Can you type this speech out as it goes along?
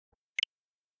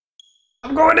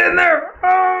I'm going in there.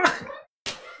 Ah.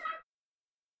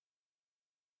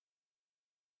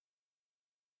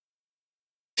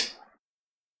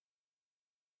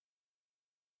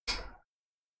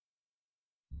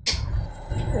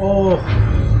 Oh.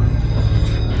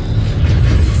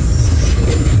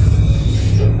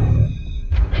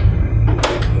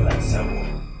 That's so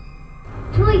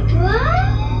cool. Wait, what?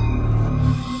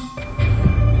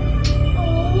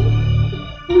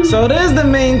 So it is the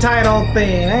main title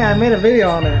thing. Hey, I made a video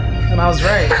on it, and I was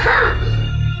right.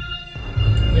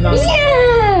 You know?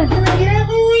 Yeah! Can I get it?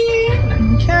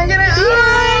 Can I get it?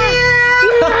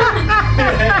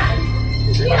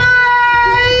 Yeah!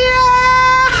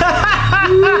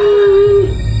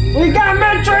 We got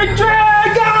Metroid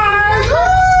Dread, guys!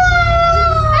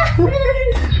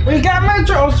 We got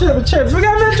Metroid. Oh shit, the chips. We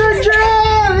got Metroid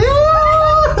Dread!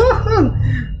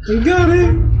 We got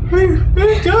it. We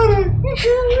got it.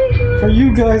 For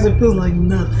you guys, it feels like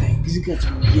nothing because you guys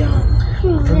are young.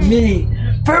 For me,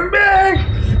 I've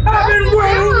been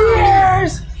waiting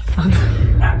years.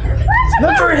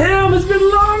 But for him, it's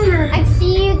been longer. I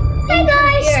see you. Hey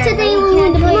guys, today we're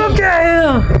going to Look at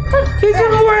him. He's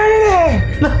been waiting.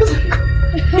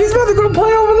 He's about to go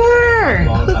play over there.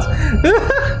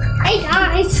 Hey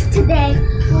guys, today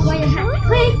we're going to have to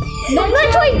play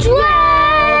Metroid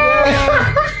Dread.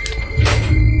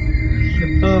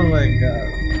 Oh my god.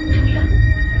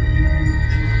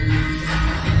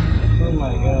 Oh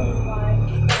my god.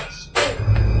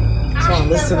 So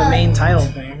this to the main title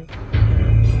thing.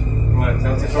 You want to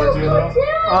tilt it towards you a little?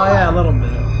 Oh yeah, a little bit.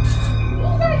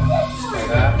 Like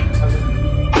that?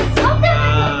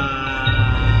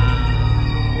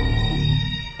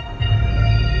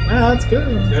 Yeah, that's good.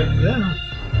 Good? Yeah.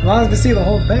 As long as we see the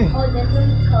whole thing. Oh, this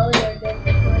one's colder than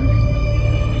this one.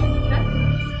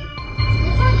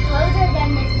 This one's colder than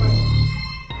this one.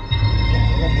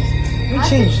 We I'm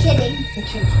changed. just kidding.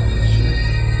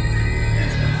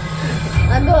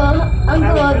 I'm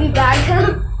gonna be back. I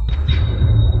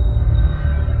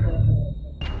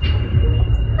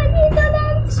need to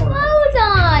have clothes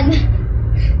on.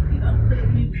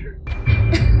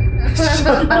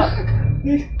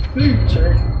 You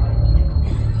jerk.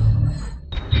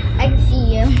 I see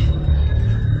you.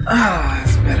 Ah,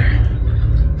 that's better.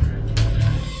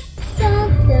 Dun,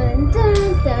 dun, dun,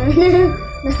 dun, dun,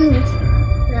 dun,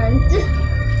 dun.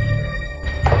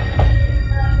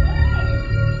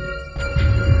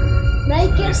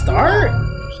 Make Should I it start?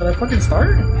 Should I fucking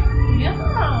start? Yeah.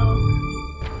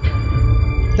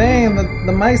 Dang,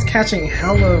 the mic's catching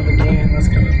hella of the game. That's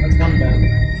one bad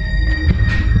thing.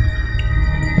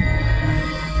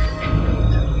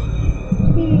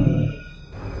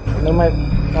 There might.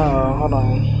 Oh, hold on.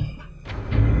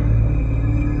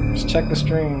 Just check the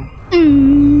stream.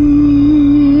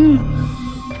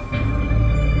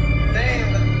 Dang,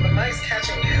 the mic's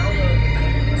catching hell of the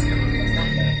game. That's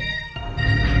one bad.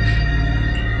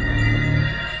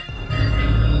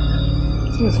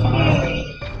 Seems fine.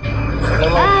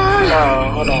 There might. Oh,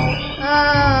 hold on.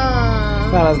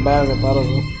 Not as bad as I thought it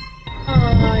was.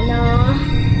 Oh no.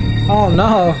 Oh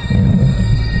no.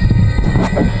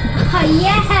 Oh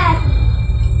yes.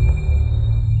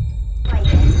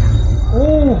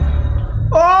 Oh.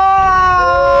 Oh!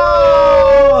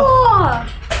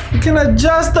 You can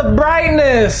adjust the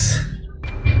brightness.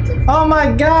 Oh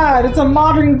my god, it's a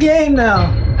modern game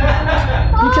now.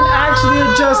 You can actually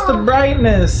adjust the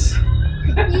brightness.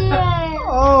 Yeah.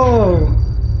 Oh.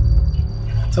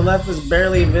 To left is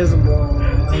barely visible.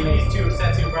 TV's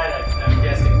set too bright, I'm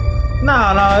guessing.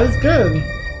 No, it's good.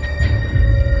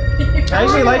 I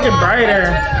actually like it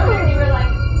brighter. You were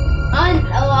like, On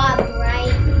a lot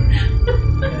bright.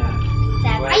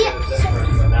 Well,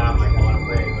 so now I'm like, I want to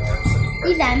play.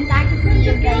 These ends I can see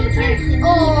you, but you can't see me. Oh.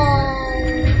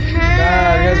 You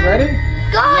guys ready?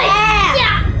 Go!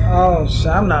 Yeah. Oh, shit,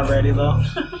 I'm not ready though.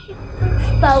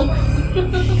 Folks.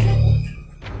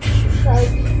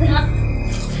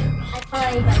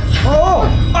 Oh!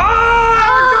 Oh!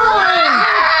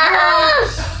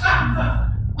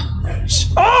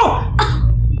 Oh!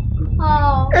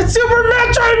 Oh. It's Super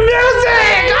Metroid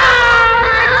music!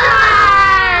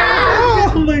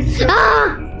 Oh my god!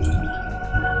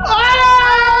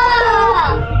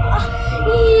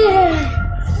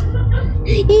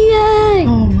 Yeah.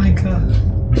 Oh my god!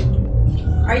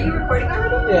 are you recording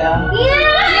already? Yeah.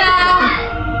 Yeah.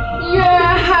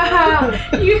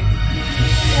 You,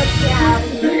 Yeah.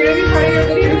 you're gonna be part of your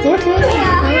video? It's okay.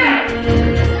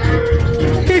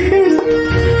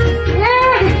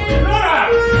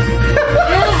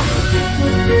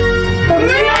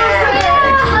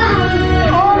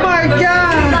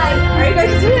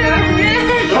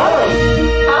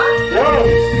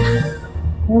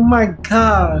 Oh my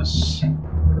gosh.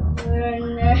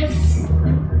 Goodness.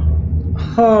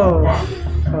 Oh,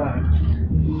 fuck.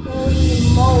 Holy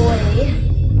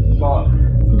moly. Well,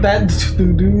 That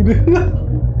dude.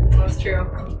 That's true.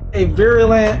 A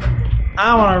virulent. I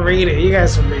don't want to read it. You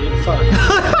guys can read. Fuck.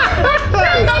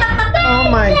 Oh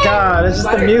my god. It's just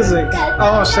the music.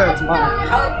 Oh shit, it's mine.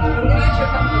 I'm gonna get you a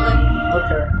couple of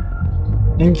Okay.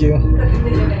 Thank you.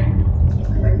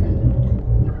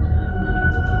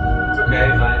 it's okay,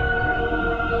 it's fine.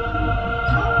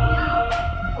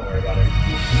 Don't worry about it.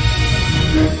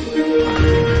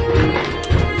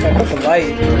 I put the light.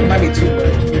 It might be too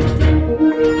bright.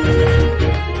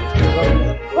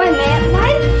 Wait a minute. Why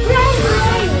is red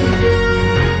light?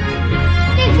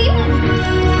 They see me?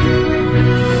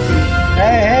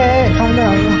 Hey, calm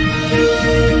down.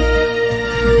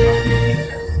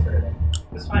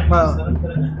 It's fine. Wow. Just let it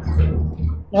put it in.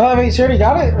 Oh, I mean, she already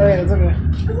got it? Right, it's okay.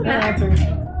 Doesn't Yeah, matter. it's okay.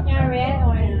 Yeah, red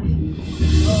one.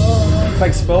 It's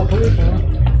like spell proof,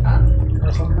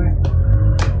 or something.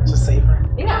 Just safer.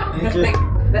 Yeah. You That's good? like,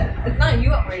 it's not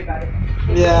you I'm worried about it.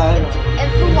 Yeah.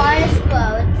 If the water's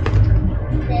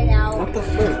closed, then I'll. What the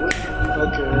frick?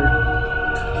 Okay.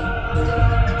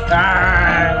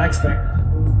 Ah, next thing.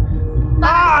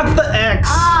 Ah, it's the X.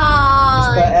 Oh,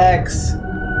 It's the X.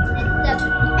 it's the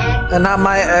X. And not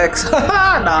my X.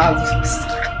 Nah.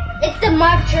 It's the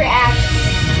marker X.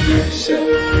 Shit.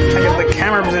 I get the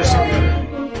camera position.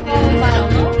 Oh my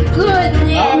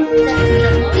goodness.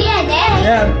 DNA.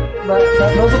 Yeah,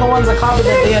 those are the ones that copy the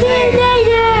DNA.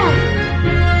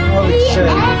 Holy shit.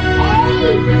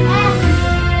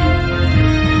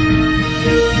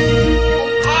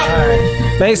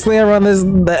 Alright. Basically, everyone,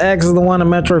 the X is the one in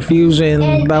Metroid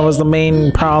Fusion. That was the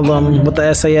main problem with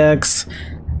the SAX.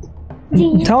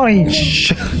 Tony,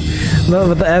 no,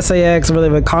 with the SAX, where they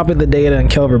would copy the data and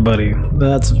kill everybody.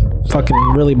 That's fucking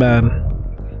really bad.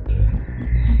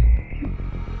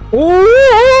 Ooh,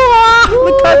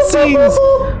 the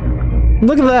cutscenes!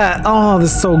 Look at that! Oh,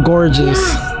 this is so gorgeous.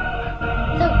 So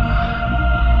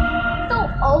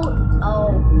old.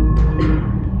 Oh.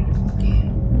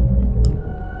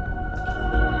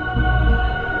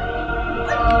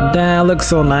 Damn, looks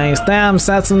so nice. Damn,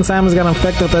 Satsun Samus got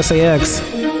infected with SAX.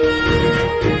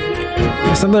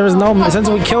 Since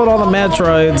we killed all the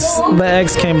Metroids, the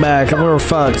X came back and we were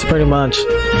fucked, pretty much.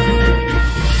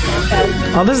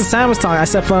 Oh, this is Samus talking. I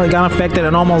said finally got infected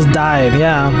and almost died.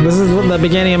 Yeah, this is the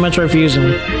beginning of Metroid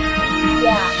Fusion.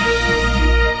 Yeah.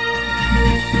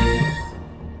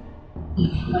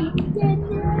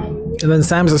 And then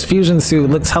Samus's fusion suit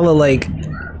looks hella like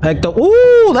the.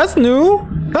 Ooh, that's new.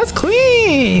 That's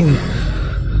clean.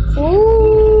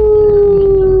 Ooh.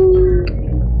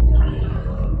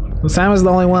 Samus is the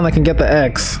only one that can get the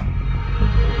X.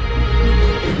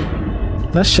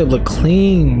 That shit look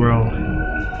clean, bro.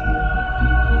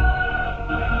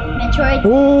 Metroid.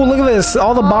 Ooh, look at this.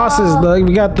 All the bosses.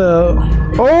 We got the.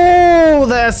 Oh,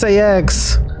 the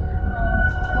SAX.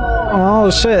 Oh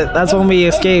shit. That's when we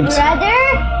escaped. Brother?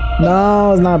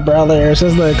 No, it's not brother. It's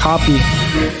just the copy.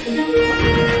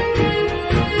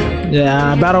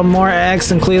 Yeah, I battled more X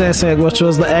and Cletus, which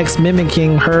was the X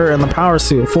mimicking her in the power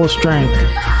suit, full strength.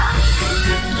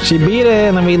 She beat it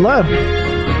and then we left.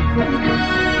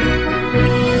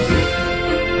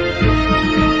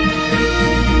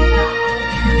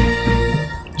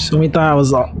 So we thought it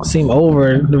was seemed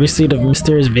over. The receipt of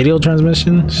mysterious video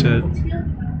transmission. Shit.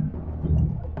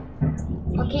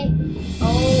 Okay.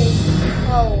 Oh,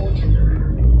 cold.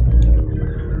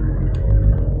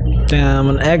 Damn,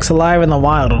 an X alive in the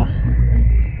wild.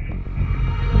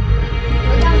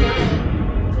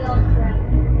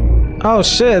 Oh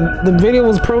shit, the video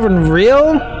was proven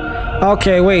real?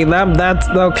 Okay, wait, that's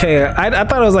okay. I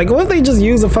thought it was like, what if they just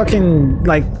use a fucking,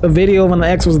 like, a video when the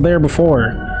X was there before?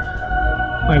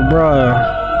 Like,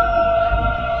 bruh.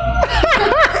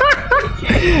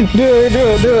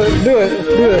 do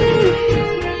it.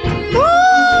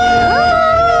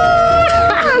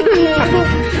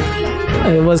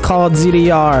 It was called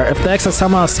ZDR. If the X had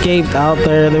somehow escaped out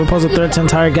there, they would pose a threat to the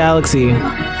entire galaxy.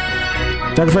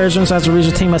 Dr. Ferris has to reach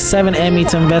a team of 7 Emmy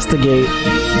to investigate.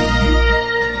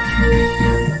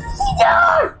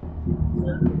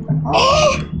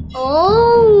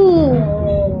 Oh.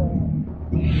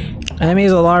 Emmy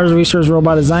is a large research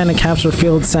robot designed to capture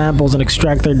field samples and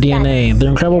extract their DNA. Their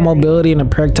incredible mobility and the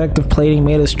protective plating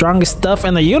made it the strongest stuff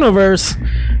in the universe,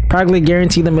 practically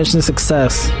guaranteed the mission's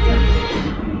success.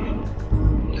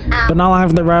 But not long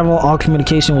after the arrival, all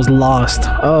communication was lost.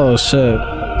 Oh shit.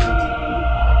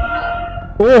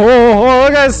 Oh,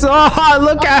 look at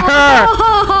look at her!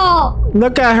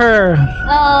 Look at her!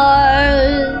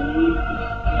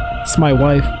 It's my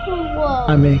wife. What?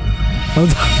 I mean,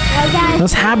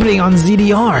 what's happening on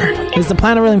ZDR? Is the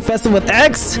planet really infested with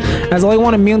X? As the only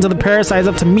one immune to the parasite, it's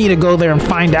up to me to go there and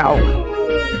find out.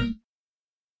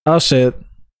 Oh shit.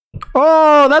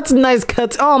 Oh, that's a nice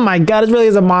cut. Oh my god, it really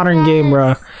is a modern game,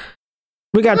 bro.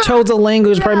 We got chosen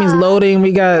language, probably means loading.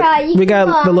 We got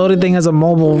the loaded thing as a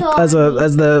mobile, as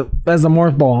the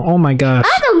morph ball. Oh my gosh.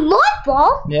 As a morph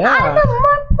ball? Yeah. As a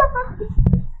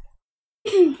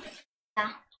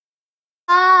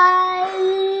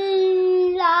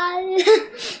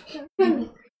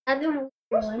morph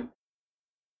ball.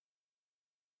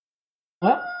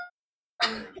 Huh?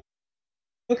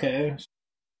 Okay.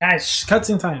 Guys,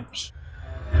 cutscene time.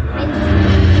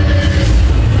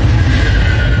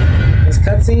 This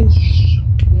cutscene.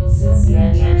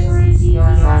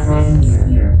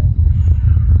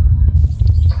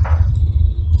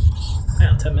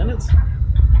 Yeah, 10 minutes.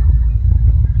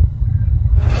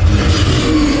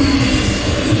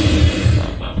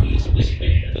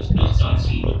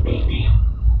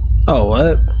 Oh,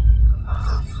 what?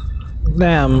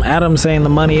 Damn, Adam's saying the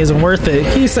money isn't worth it.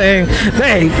 He's saying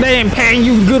they ain't paying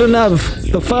you good enough.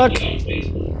 The fuck?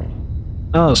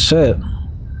 Oh shit.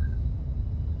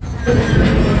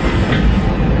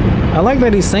 I like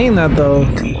that he's saying that though.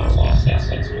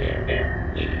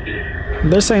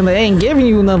 They're saying they ain't giving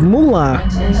you enough moolah.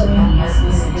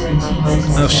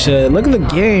 Oh shit, look at the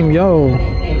game, yo.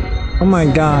 Oh my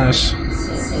gosh.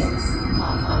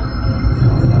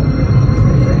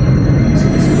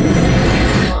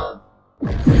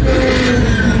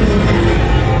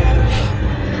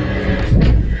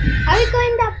 Are we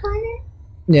going that planet?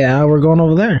 Yeah, we're going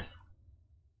over there.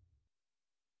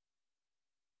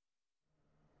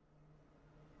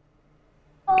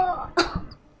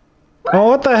 Oh,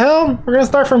 what the hell? We're gonna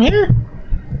start from here?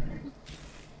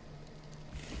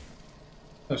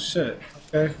 Oh shit,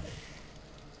 okay.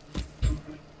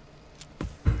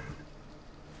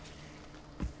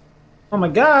 Oh my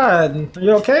god, are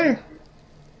you okay?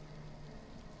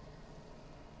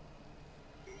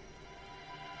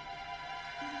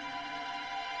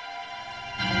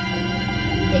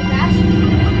 They crashed?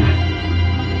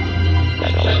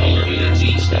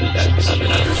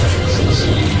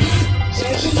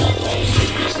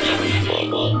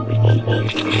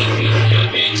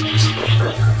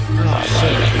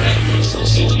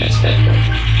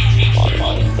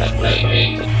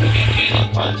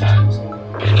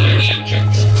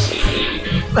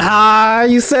 Ah,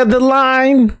 you said the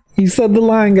line. He said the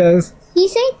line, guys. He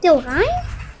said the line?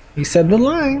 He said the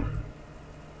line.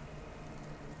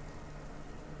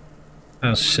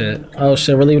 Oh shit. Oh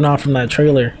shit, we're leaving off from that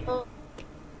trailer.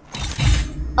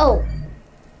 Oh.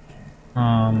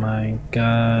 Oh my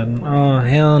god. Oh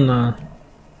hell no.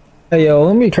 Hey yo,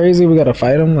 let me crazy. We gotta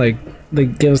fight him. Like, they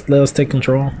let us take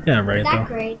control. Yeah, right Is that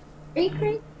though. great? Are you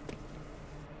great?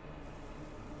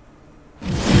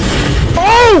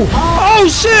 Oh! Oh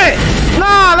shit!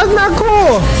 Nah, that's not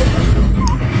cool.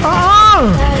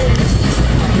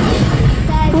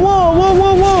 Whoa, whoa,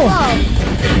 whoa, whoa!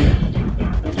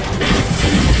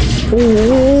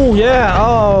 Ooh, yeah.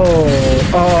 Oh.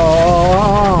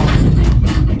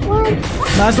 What?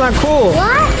 That's not cool.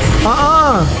 What?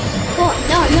 Oh,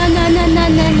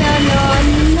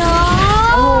 No.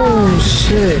 Oh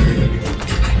shit.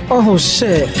 Oh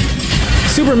shit.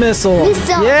 Super missile.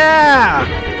 Missile. Yeah.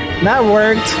 That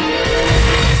worked.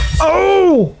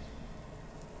 Oh.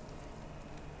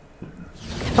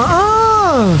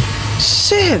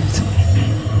 Shit.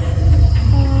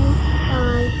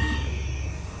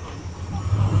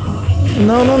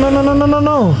 No.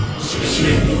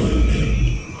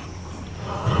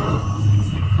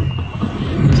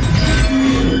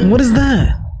 What is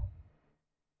that?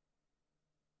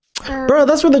 Bro,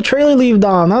 that's where the trailer leaved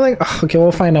on. I think. Okay,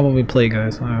 we'll find out when we play,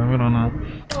 guys. We don't know.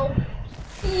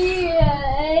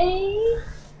 Yay.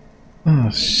 Oh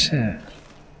shit.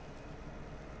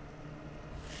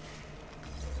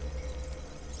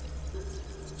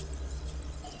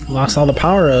 Lost all the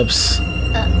power-ups.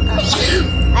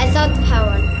 I saw the power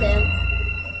on there.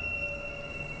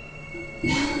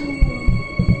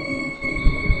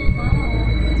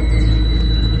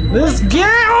 This game!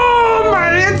 Oh my,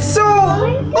 it's so...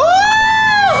 Oh!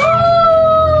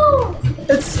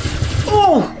 It's...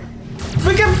 Oh!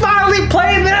 We can finally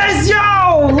play this, yo!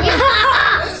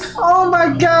 Oh my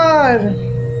god!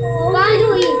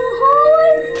 Finally!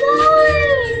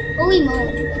 Holy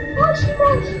moly.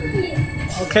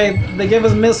 Okay, they gave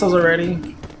us missiles already.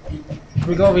 Can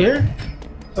we go over here?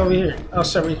 It's over here. Oh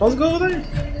shit, are we supposed to go over there?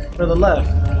 Or the left?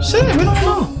 Shit, we don't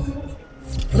know.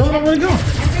 We don't know where to go.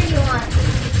 Whatever you want.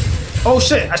 Oh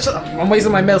shit, I'm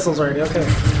wasting my missiles already, okay.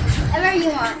 Whatever you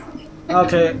want.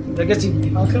 Okay, I guess you.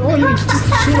 Okay, oh, you can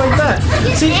just shoot like that.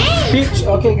 See, Peach.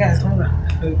 Okay, guys, hold on.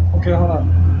 Okay, hold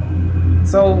on.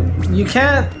 So you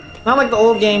can't. Not like the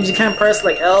old games. You can't press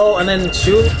like L and then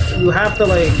shoot. You have to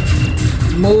like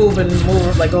move and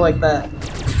move, like go like that.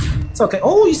 It's okay.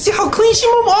 Oh, you see how clean she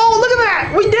moved? Oh, look at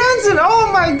that. We dancing.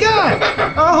 Oh my god.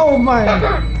 Oh my.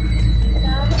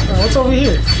 Oh, what's over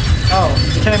here? Oh,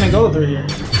 you can't even go through here.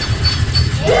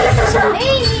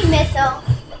 Maybe missile.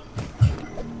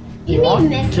 You mean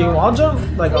missile? Can you wall jump?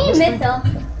 Like You mean missile.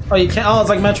 Oh, you can't. Oh, it's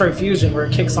like Metroid Fusion where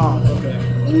it kicks off. Okay.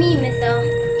 You mean missile.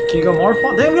 Can you go more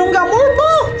ball? Damn, we don't got more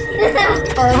ball.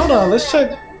 All right, hold on. Let's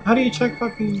check. How do you check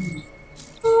fucking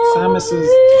Samus's?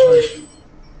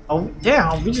 Oh,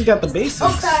 damn. We just got the basics.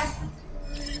 Okay.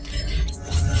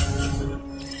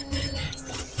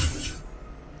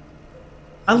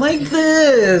 I like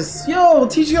this. Yo,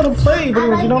 teach you how to play, but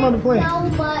if you don't know how to play. So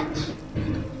much.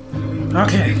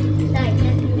 Okay. Sorry,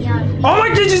 that's me out. Oh my!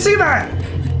 Did you see that?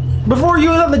 Before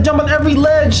you have to jump on every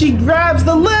ledge, she grabs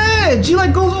the ledge. She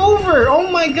like goes over. Oh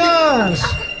my gosh.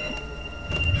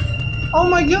 Oh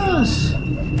my gosh.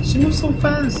 She moves so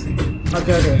fast.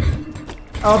 Okay, okay.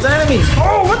 Oh, it's enemy.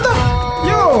 Oh, what the?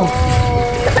 Yo.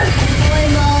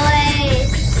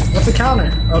 What's the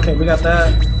counter? Okay, we got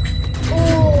that.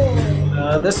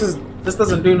 This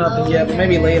doesn't do nothing yet, but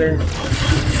maybe later.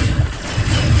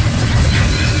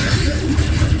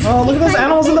 Oh, look at those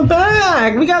animals in the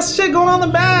back! We got shit going on in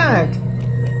the back!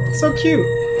 So cute.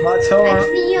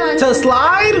 To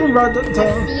slide? We brought the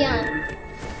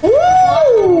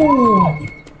Ooh!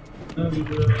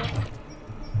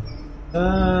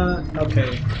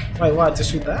 Okay. Wait, what? To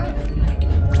shoot that?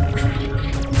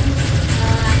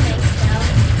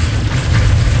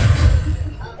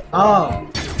 Oh.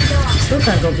 Still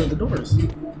can't go through the doors.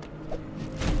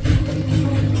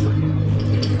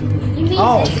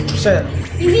 Oh, shit.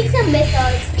 You need some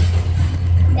missiles.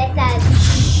 Missiles.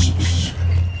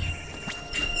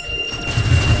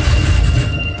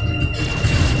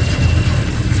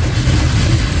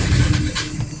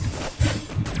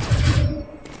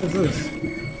 What's this?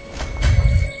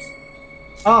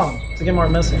 Oh, to get more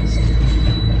missiles.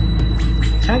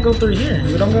 Can't go through here.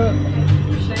 We don't go.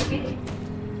 Should I be?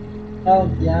 Oh,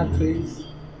 yeah, please.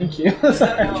 Thank you.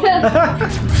 Sorry.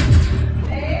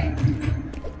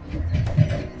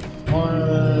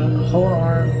 Hold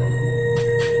arm.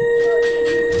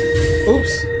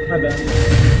 Oops, my bad.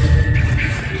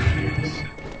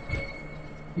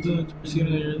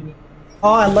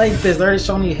 Oh, I like this. They're already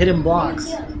showing you hidden blocks.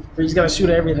 Where you just gotta shoot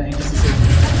everything. Just to see.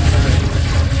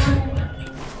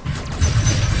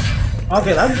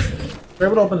 Okay, we're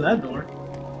able to open that door.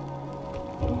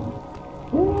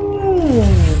 Ooh.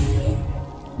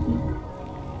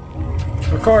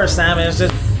 Of course, Samus,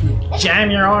 just jam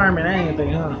your arm and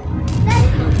anything, huh?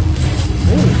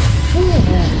 Ooh.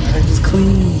 They're just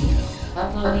clean.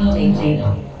 Uploading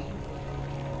data.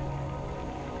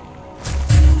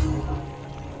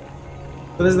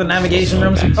 So this is the navigation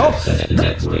rooms. Oh!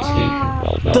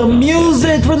 The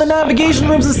music for the navigation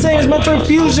rooms is the same as Metroid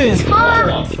Fusion!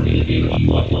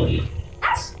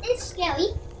 It's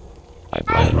scary.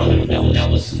 I've run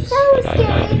analysis. So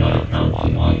scary.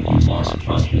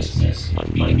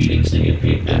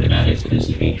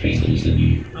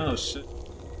 Oh shit.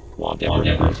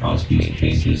 Whatever cosmic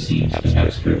changes seems to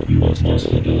have stripped you of most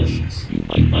abilities.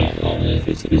 You might call it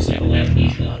physical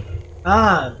amnesia.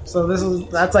 Ah, so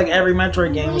that's like every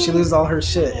Metroid game when she loses all her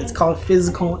shit. It's called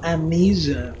physical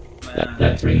amnesia.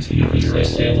 That brings me to your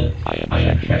assailant. I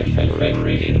am tracking the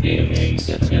Federated database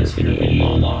against the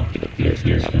video log. It appears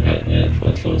to have been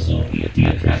but also the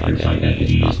attacker's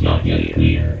identity is not yet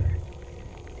clear.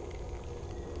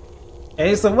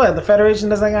 Hey, so what? The Federation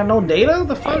doesn't got no data?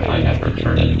 The fuck? I have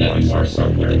determined that you are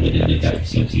somewhere within the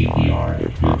depths of CPR.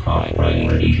 Your top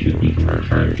priority should be to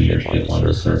return to your ship on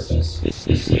the surface. This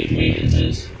situation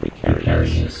is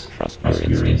precarious. Trust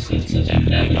your instincts as you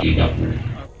navigate upward.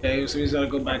 Okay, so we just gotta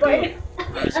go back up.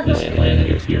 This planet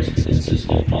appears to consist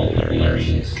of multiple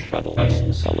areas,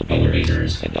 tunnels,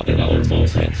 elevators, and other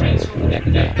modes of transport. Keep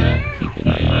an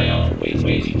eye out for ways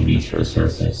you reach the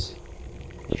surface.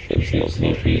 The ship's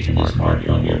location is marked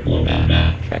on your global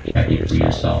map. Check it for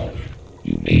yourself.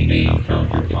 You may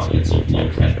encounter pockets of low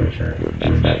temperature. Your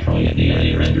Metroid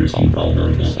DNA renders you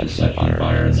vulnerable to such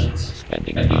environments.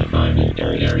 Spending time in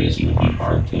areas you are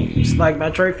hard to use. It's like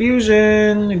Metroid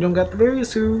Fusion. You don't got the various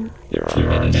suit. There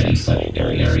are many such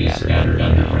areas scattered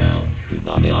underground. Do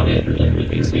not enter them with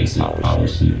your basic power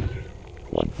suit.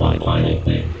 One final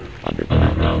thing.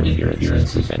 Underground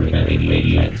interferences prevent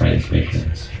radio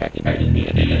transmissions. Check in the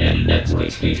DNA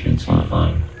network stations you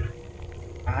find.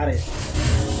 Got it.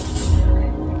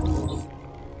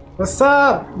 What's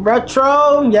up,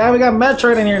 Retro? Yeah, we got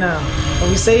Metroid in here now. Are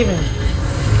we saving?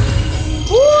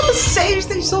 Ooh, the save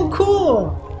station's so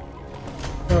cool.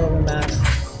 Oh, man.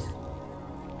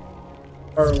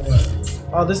 Or what?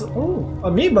 Oh, this. Ooh,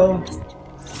 amiibo.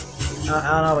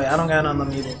 I don't know. Wait, I don't got an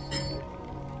amiibo.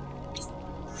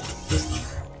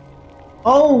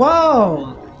 Oh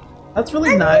wow, that's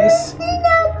really nice.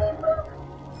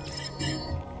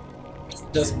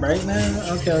 Just right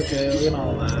now? Okay, we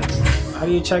know that. How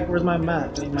do you check where's my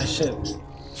map? My shit.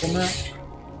 Full map?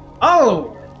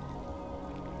 Oh!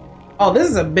 Oh, this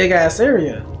is a big ass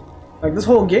area. Like this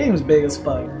whole game's big as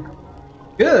fuck.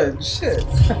 Good shit.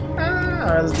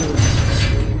 Alright, let's do this.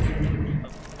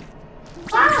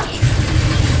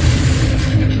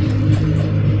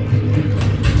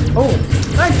 Oh,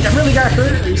 I really got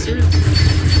hurt. Are you serious?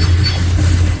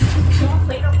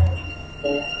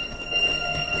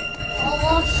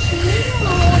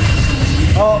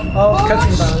 Oh,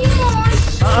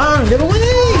 cutscene time. Get away!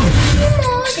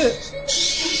 Shit.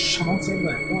 Shh, don't say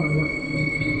that.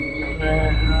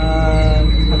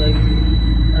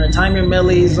 Alright, time your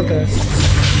millies. Okay.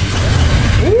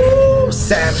 Woo!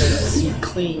 Savage. You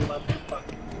clean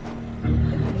motherfucker.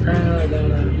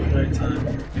 Right time.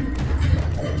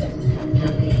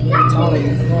 Tommy,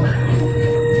 come on.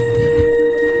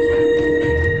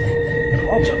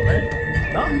 Wall jump, right?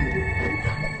 No?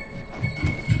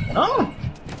 No!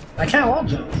 I can't wall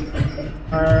jump.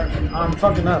 I'm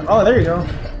fucking up. Oh, there you go.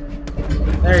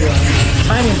 There you go.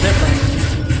 Timing's different.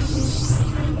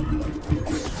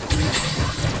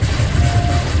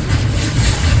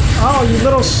 Oh, you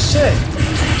little shit.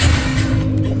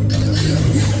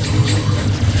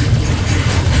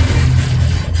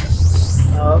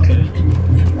 Oh, okay.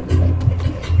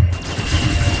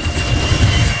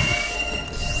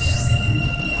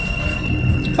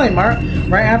 Play Mark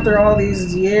right after all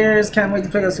these years. Can't wait to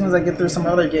pick up as soon as I get through some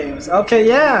other games. Okay,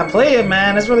 yeah, play it,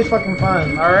 man. It's really fucking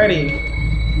fun. Alrighty.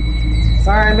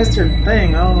 Sorry, I missed your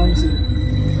thing. I don't know.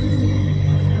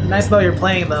 Nice to know you're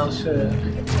playing though. Shit.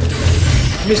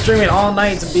 I'll be streaming all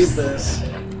night to beat this.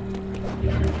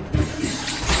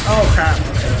 Oh crap.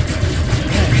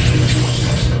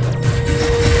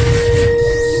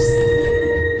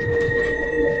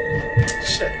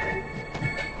 Shit.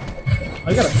 Oh,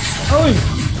 you gotta. Oh!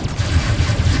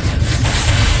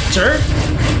 Jerk!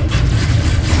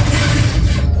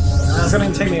 It's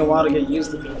gonna take me a while to get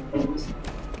used to these moves.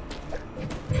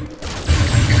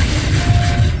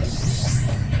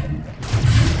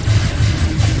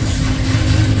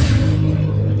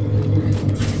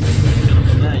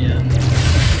 Not yet.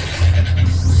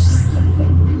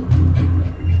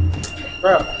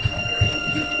 Bro.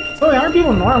 So aren't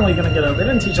people normally gonna get up? They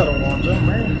didn't teach how to wall jump,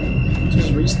 right?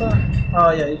 Just restart?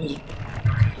 Oh yeah, you can just...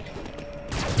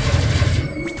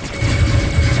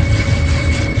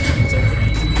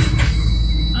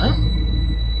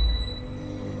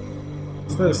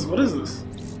 This? What is this?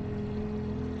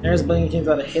 There's blinking things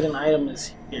that a hidden item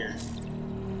is here.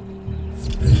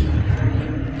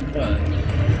 Right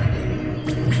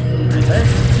there.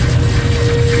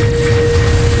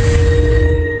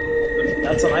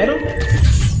 That's an item?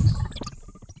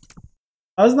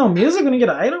 Oh, there's no music when you get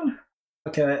an item?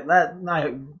 Okay, that not.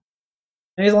 Maybe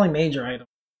it's only major item.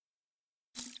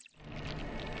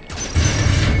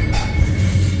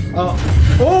 Oh!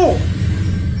 Oh!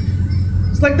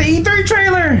 It's like the E3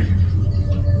 trailer!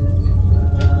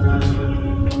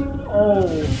 Oh.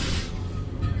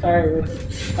 Sorry.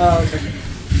 Oh, okay.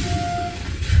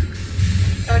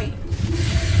 Tony.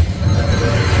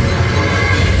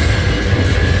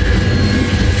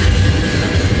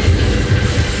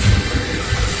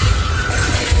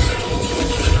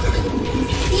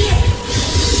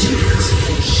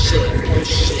 Shit.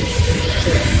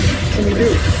 What can we do?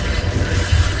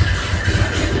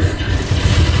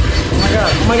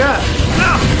 Oh my god.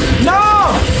 Ah! No!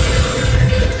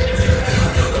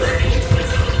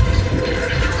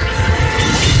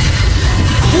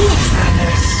 Woo!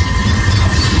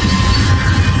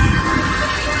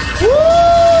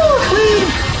 Clean!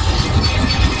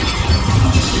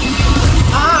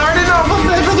 I already know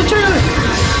from the trailer!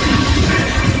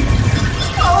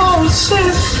 Oh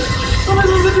shit! What am I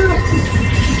supposed to do?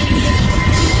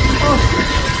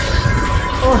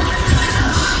 Oh.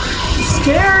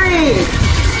 Scary!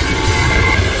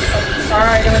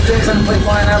 Alright, gonna do some play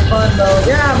flying, have fun though.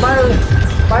 Yeah,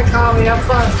 bye Kami, have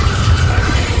fun.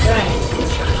 Dang.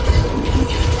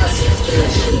 That's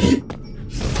scary.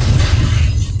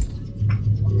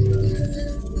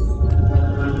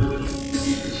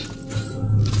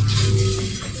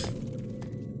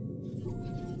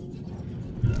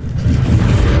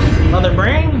 Mother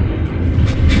Brain?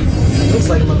 It looks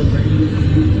like Mother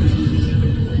Brain.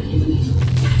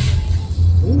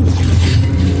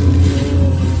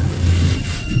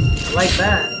 like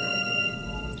that.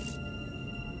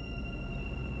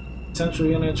 Central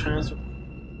unit transfer.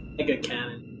 Mega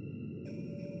cannon.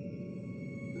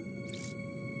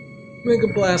 Mega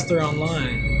blaster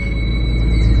online.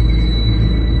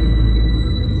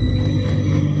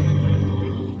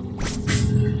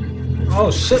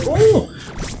 Oh shit! Ooh!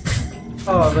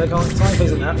 Oh, they're going. It's only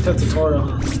facing that tutorial,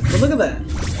 huh? But look at that.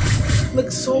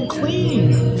 Looks so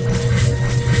clean.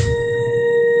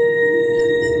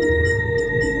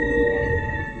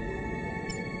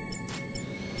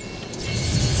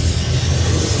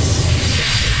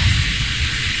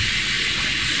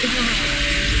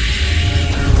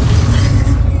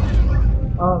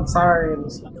 Oh, I'm sorry.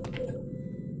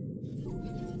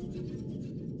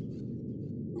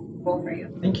 Cool for you.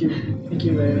 Thank you. Thank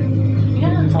you, baby.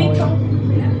 Yeah, me too.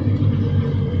 Yeah.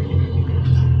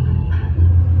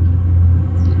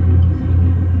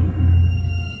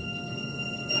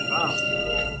 Wow.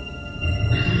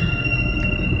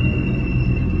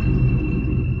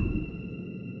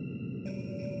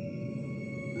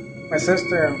 My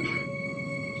sister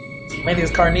made this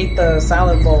carnita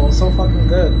salad bowl so fucking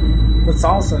good with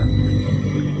salsa.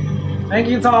 Thank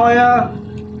you, Talia.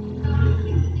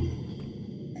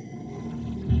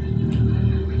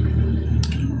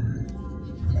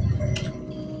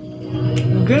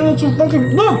 I'm getting too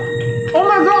fucking look. Oh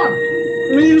my god!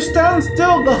 When you stand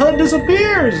still, the HUD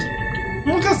disappears.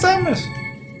 Look at Samus.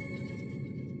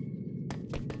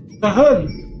 The HUD.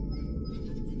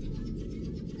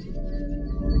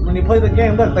 When you play the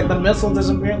game, look, like the missile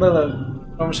disappears. Look.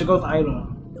 When she goes idle.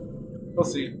 We'll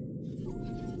see.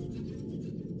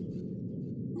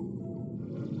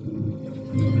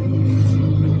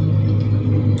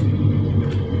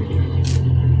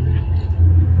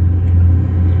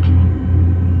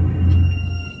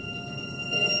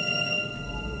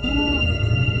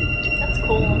 That's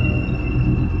cool.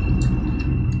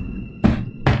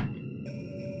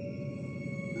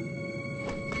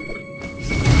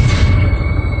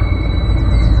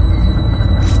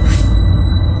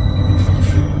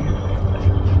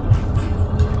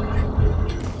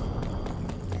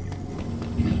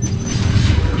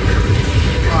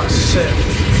 Oh shit.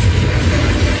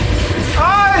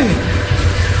 Aye!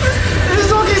 This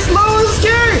is looking slow and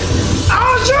scary!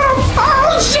 Oh jump!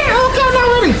 Oh shit! Okay, I'm not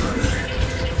ready!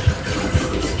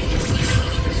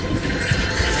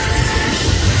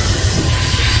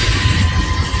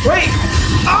 Wait!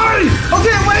 Aye!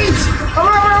 Okay, wait! I'm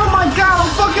already, oh my god, I'm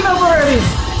fucking up already!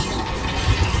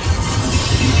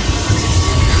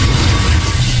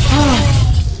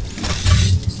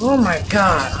 Oh my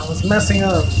god, I was messing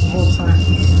up the whole time.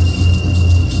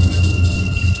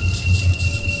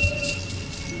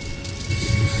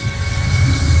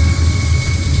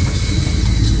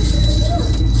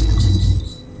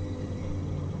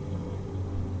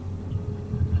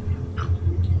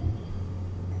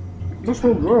 That's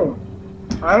so good.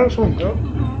 I don't so good.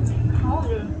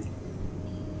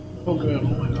 So good, oh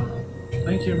my god.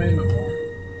 Thank you, made me more.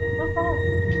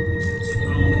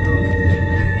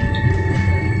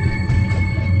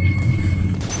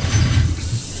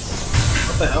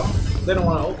 What the hell? They don't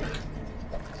want to open it.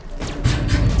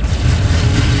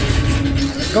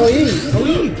 Go eat! Go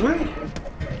eat! Right?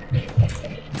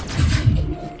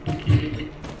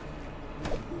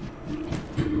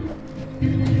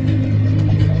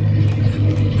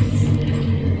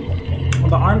 Well,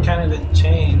 the arm cannon didn't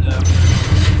change.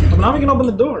 But now we can open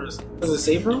the doors. Is it a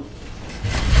safe room?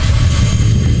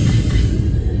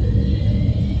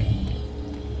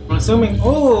 I'm assuming.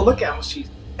 Oh, look at how she's.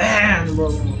 Damn, bro.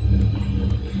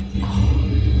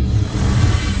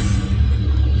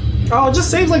 Oh, it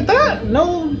just saves like that?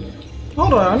 No.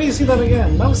 Hold on, I need to see that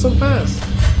again. That was so fast.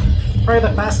 Probably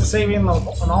the fastest saving in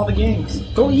all the games.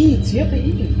 Go eat. You have to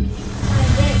eat.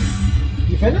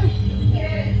 You finished?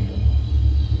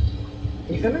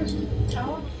 You finished?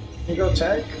 You go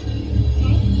check?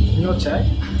 You go check?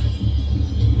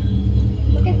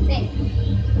 Look at this.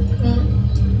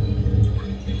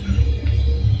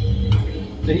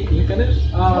 Did you finish?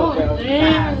 Oh, okay. Okay.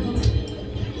 Fast.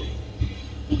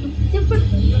 Super,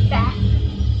 super fast.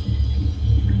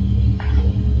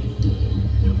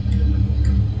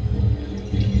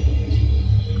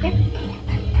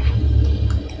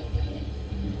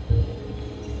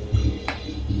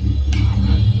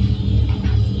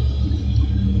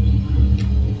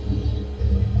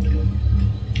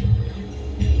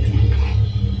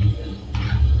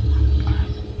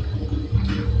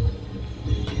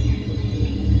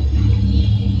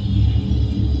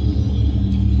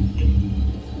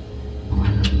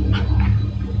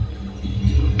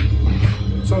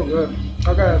 So good.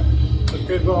 Okay, let's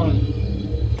keep going.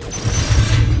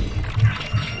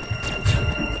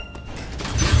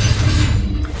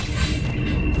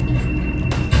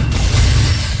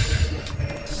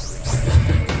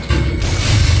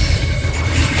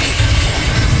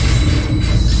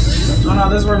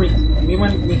 this is where we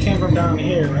came from down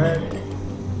here, right?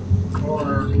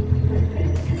 Or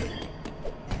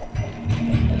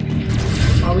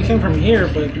oh, we came from here,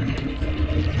 but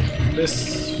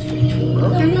this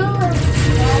broken?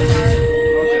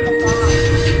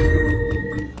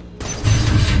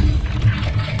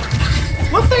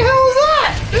 What the hell is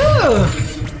that? Ugh.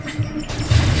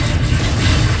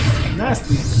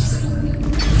 Nasty.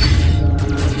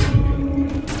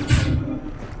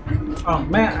 Oh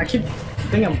man, I keep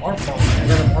thinking more fall. I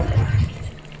got a more fall.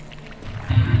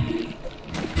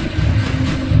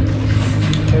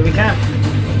 Okay, we can't.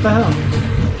 What the hell?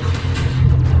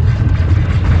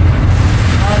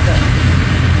 Okay.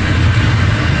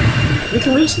 We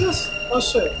can reach this? Oh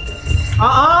shit.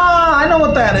 I know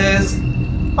what that is.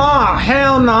 Oh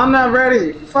hell no, I'm not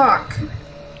ready. Fuck.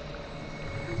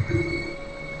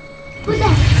 Who's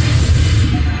that?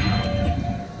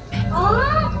 Oh!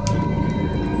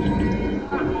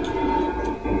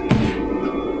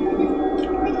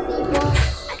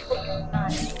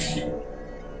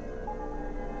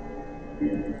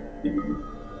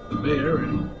 Big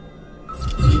area.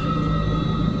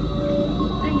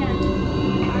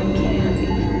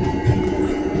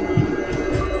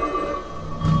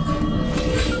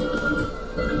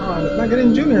 Oh, it's not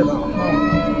getting junior though. Oh.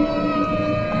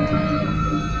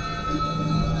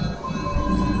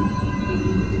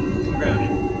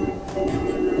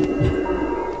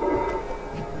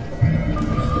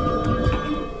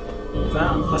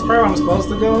 That's probably where I'm supposed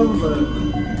to go, but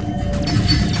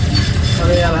oh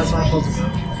yeah, that's where I'm supposed to go.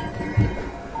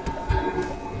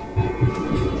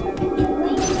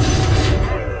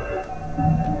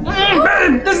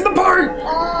 Babe, this is the part!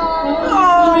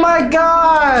 Oh my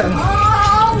god!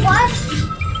 Oh, what?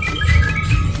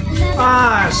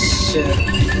 Ah, shit.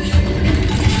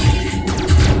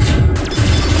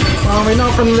 Well, we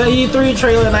know from the E3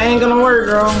 trailer that ain't gonna work,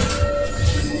 girl.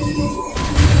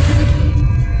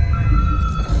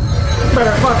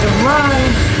 Better fucking run.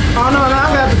 Oh no, now I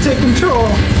got to take control.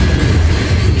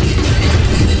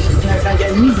 Next I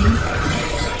get easy.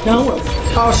 No.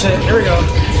 Oh shit, here we go.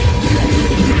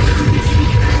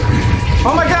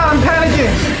 Oh my god, I'm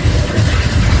panicking!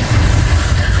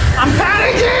 I'm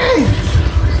panicking!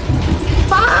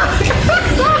 Fuck!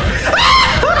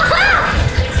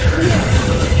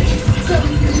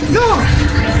 Go!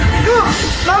 Go!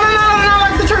 No,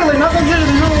 like the trailer, not the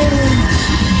trailer, no!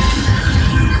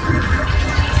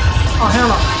 Oh, hell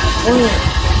no. Oh,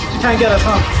 you can't get us,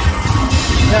 huh?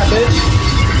 Yeah, bitch.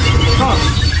 Huh.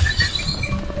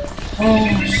 Oh,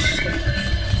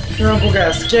 shit. Your uncle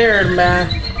got scared,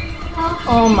 man.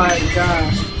 Oh my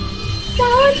gosh.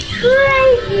 That was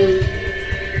crazy.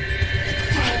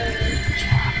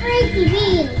 Crazy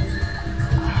beans.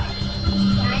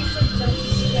 That's a jump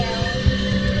scare.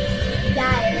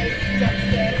 That is jump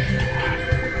scare.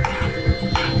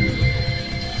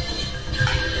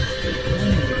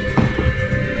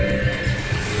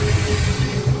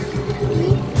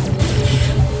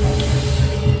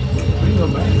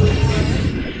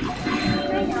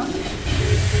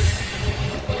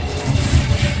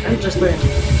 Interesting.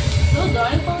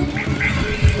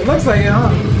 It looks like it,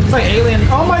 huh? It's like alien.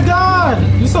 Oh my god!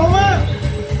 You saw that?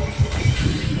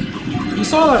 You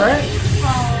saw that, right?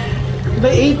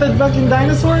 They ate the fucking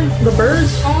dinosaur? The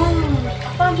birds? I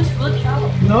thought it just glitched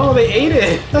out. No, they ate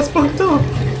it. That's fucked up.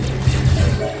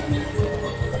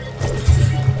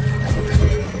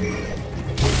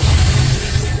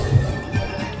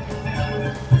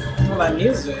 Oh, that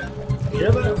music. You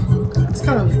hear that? It's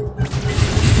kind of...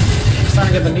 I'm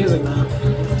starting to get the music now.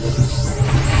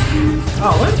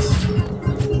 Oh, what?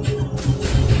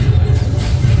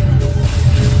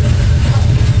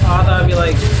 Oh, I thought it'd be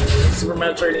like Super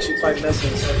Metroid and shoot 5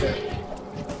 missiles. Okay.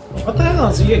 What the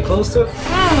hell? So you get close to it?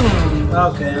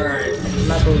 Okay, alright. I'm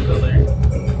not going to go there.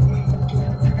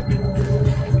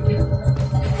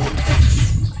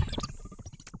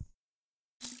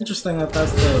 Interesting that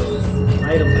that's the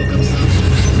item pickup sound.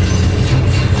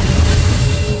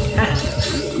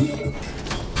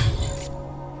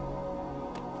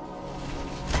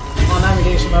 Oh,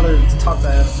 navigation, other to talk to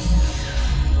him.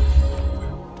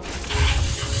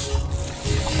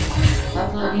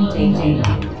 Uploading data.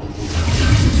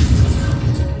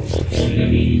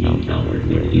 Encountered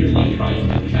with nearly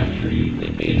 5 factory. They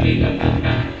made that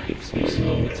back. If so,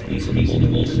 it's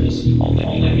reasonable to all that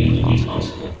means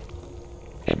possible.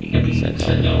 Heavy sets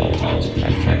out all calls to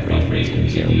track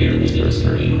vibrations in the air with a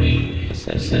certain rate.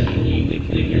 Essentially, they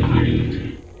can hear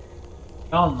you.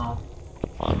 Oh no.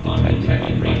 Upon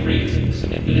detecting vibrations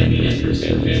and any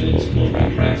surveillance will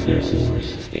track their source.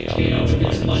 Stay out of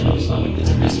line of sight in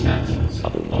this happens.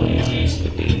 Otherwise, the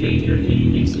danger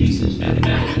increases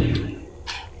mathematically.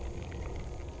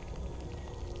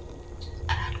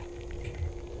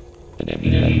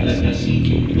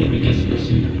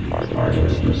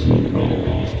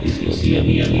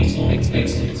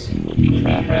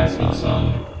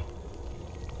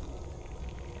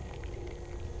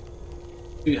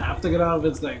 Do you have to get out of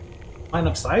its like line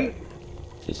of sight?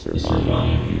 To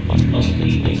survive, you must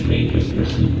be a great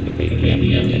person. The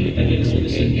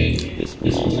this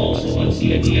will also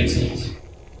unseal the exits.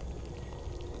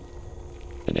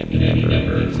 An enemy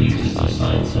never leaves his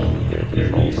side zone. Their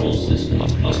control system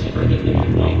must permanently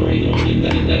operate only in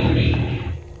that domain.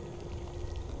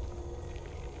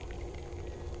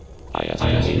 I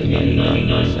estimate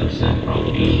 99%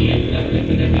 probability that an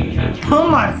enemy captures. Oh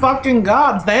my fucking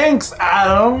god, thanks,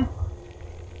 Adam!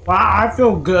 Wow, I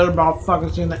feel good about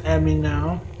fucking seeing the enemy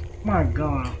now. My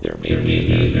god. There may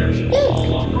be very small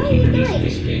longer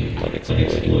escape, but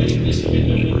exploiting this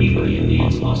window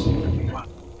is possible.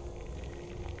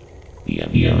 The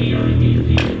enemy are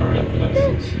immediately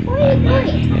weapons. You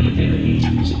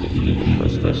use to defeat the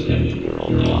first enemy. Your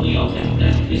only option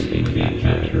now is to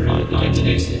capture and find an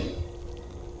exit.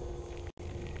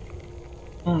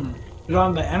 You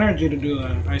don't have the energy to do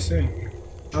that, I see.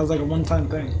 That was like a one-time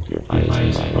thing. Your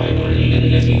highest priority in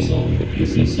an enemy zone could be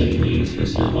simply used for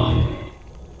survival.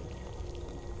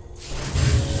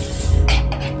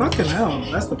 Fucking hell,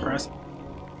 that's depressing.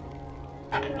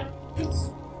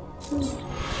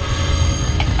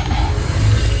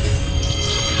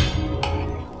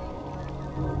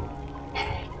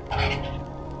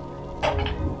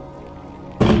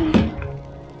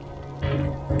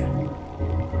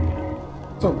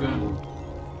 So good.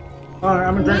 Alright,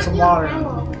 I'm gonna drink some water.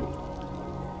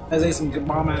 I ate some good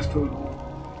bomb ass food.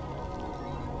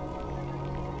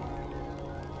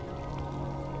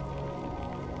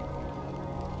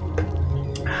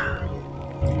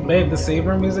 Babe, the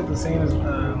saber music the same as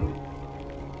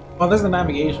well, this is the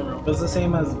navigation room, but it's the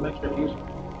same as Metroid Fusion.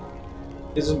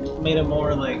 It just made it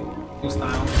more like new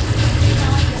style.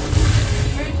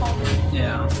 Very cold.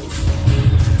 Yeah.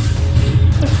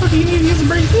 What the fuck do you need to use to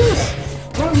break this?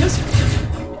 Wrong this.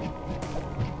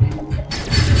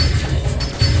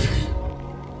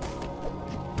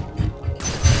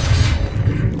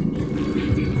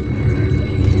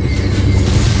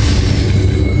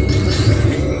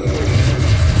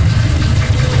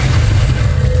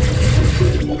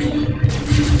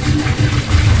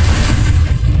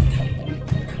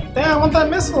 Damn, I want that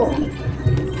missile!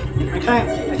 I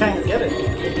can't get it.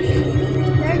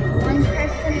 There's one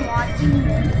person watching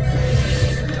this.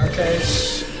 Okay.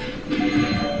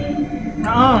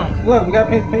 Look, we gotta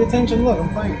pay attention. Look, I'm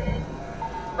playing.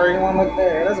 Or you wanna look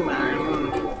there? It doesn't matter.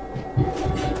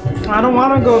 I don't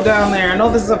wanna go down there. I know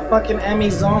this is a fucking Emmy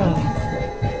zone.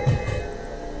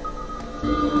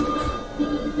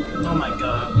 Oh my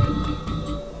god.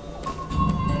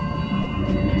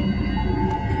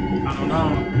 I don't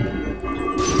know.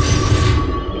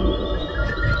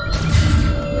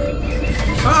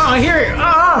 I hear it!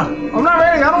 I'm not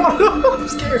ready! I don't want to go! I'm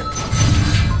scared!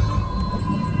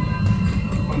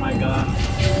 Oh my god.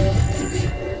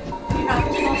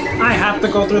 I have to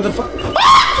go through the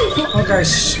okay,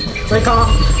 shh. Stay calm.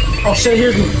 Oh shit,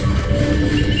 here's me.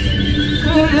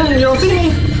 You don't see me!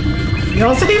 You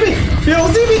don't see me! You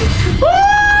don't see me!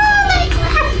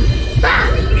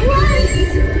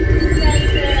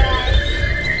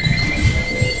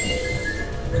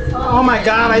 Oh my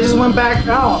god, I just went back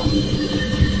out.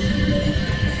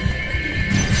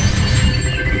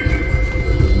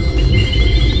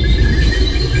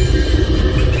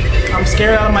 I'm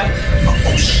scared out of my.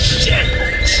 Oh shit!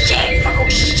 Oh shit! Oh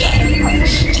shit! Oh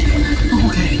shit!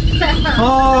 Okay.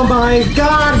 Oh my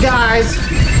god, guys!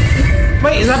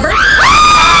 Wait, is that break?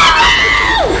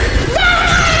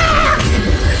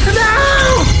 No!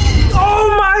 Oh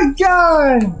my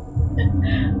god!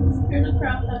 Scared the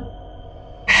crap out.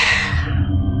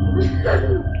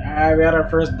 Alright, we had our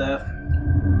first death.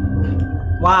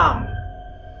 Wow.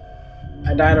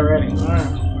 I died already.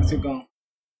 Alright, let's keep going.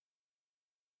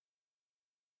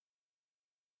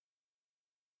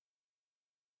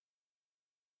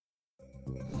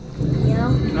 Yeah.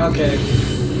 Okay.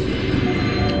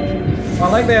 Well,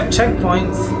 I like they have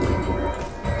checkpoints.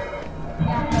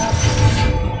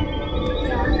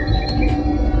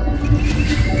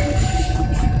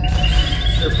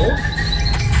 Careful.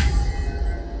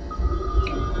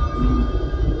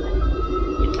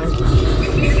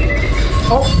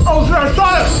 Oh, I saw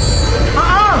it!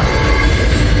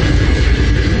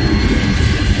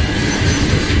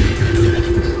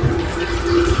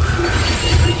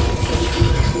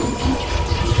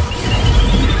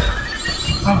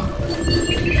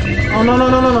 Oh,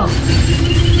 no.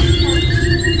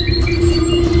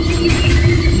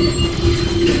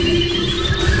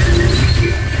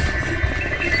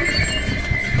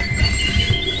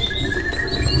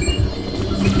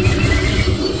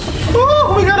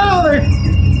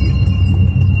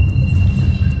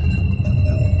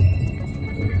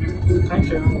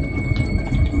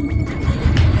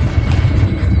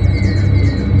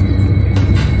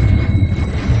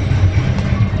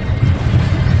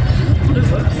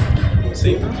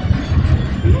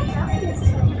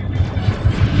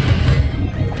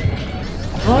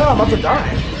 Oh no, I'm about to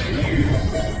die.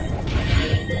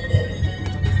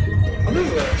 What is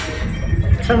this?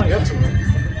 I'm trying to get to it.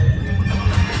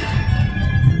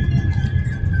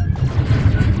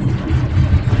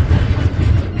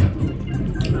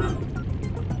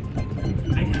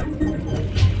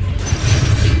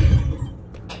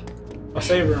 A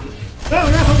save room. Oh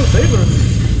yeah, how's a save room?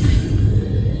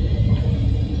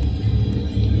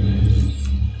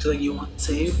 Do you think you want to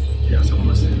save? Yes, I want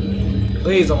to save.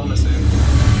 Please, I want to save.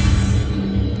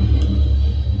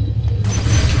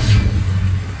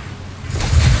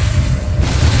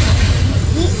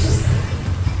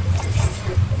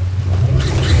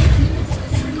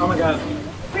 Oh my god.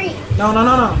 Free. No, no,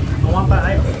 no, no. I want that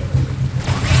item.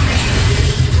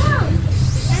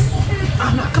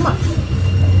 Oh, no, come on.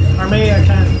 Or maybe I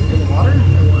can't in the water?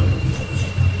 Or what?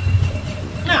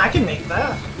 Yeah, I can make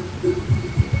that.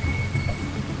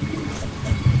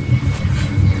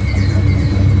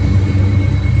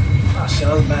 Oh shit,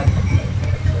 that was bad.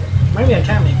 Maybe I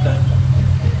can make that.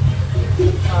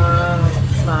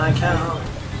 Nah, I can't.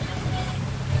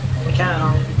 I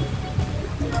can't.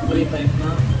 What do you think? No?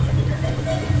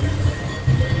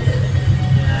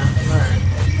 Yeah, alright.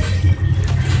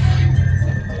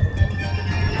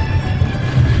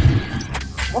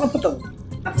 I want to put the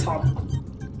laptop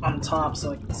on top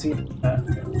so I can see that.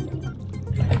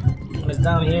 When it's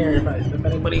down here, if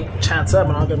anybody chats up,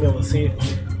 I'm not gonna be able to see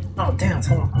it. Oh damn,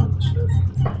 hold on. Oh, shit.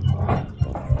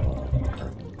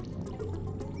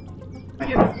 I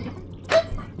get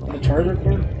the charger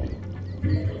cord?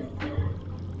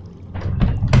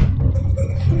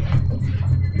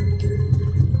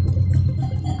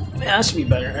 Yeah, that should be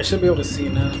better. I should be able to see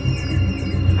now.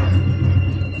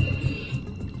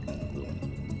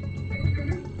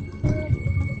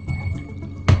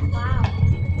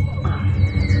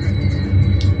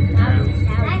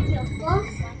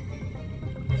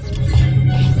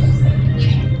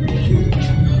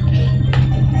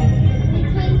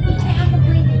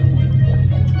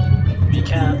 You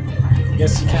can't. I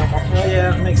guess you can't walk. Oh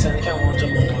yeah, it makes sense. You can't walk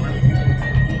jump in the water.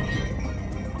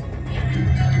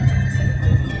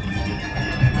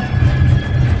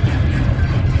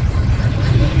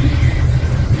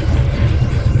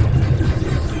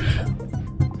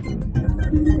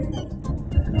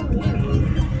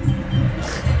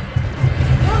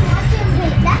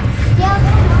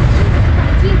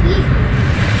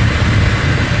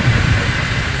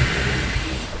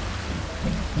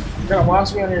 You're gonna watch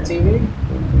me on your TV?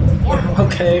 Yeah.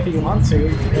 Okay, if you want to.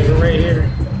 You're right here.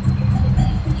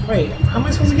 Wait, how am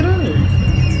I supposed to get out of here?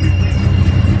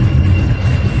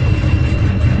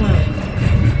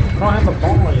 I don't have a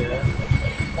ball yet.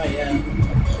 Not yet.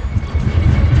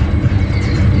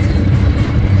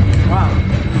 Wow.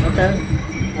 Okay.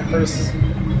 At first,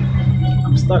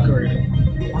 I'm stuck already.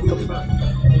 What the fuck?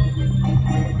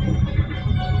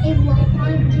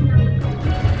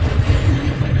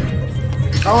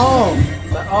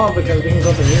 Oh, because we can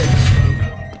go through here.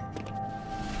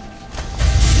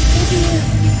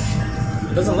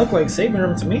 It doesn't look like saving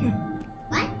room to me.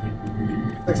 What?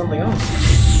 It's like something else.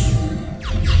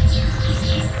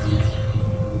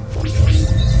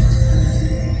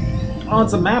 Oh,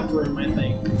 it's a map room, I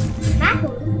think. Map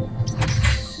room?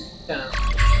 Yeah.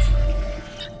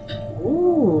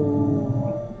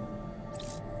 Ooh.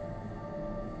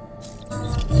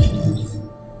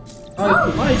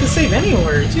 Oh, you can save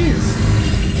anywhere, jeez.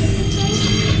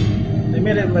 They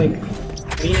made it like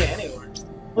mean it anywhere.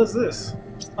 What is this?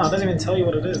 Oh, it doesn't even tell you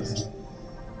what it is.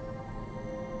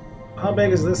 How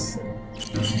big is this?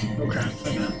 Okay,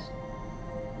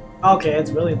 okay,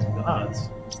 it's really it's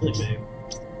really big.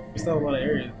 We still have a lot of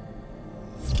area.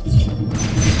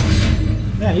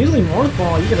 Yeah, usually North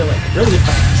Ball you get it like really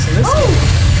fast. And this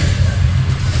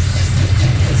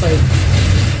it's like I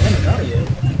haven't got it yet.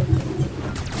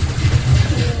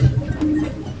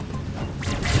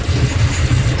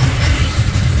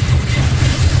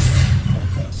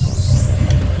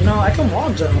 You know, I can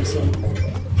wall jump, so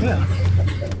yeah.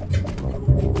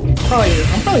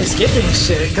 I'm probably skipping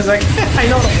shit because I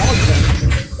know the wall jump.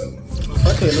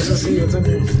 Okay, let's just see what's in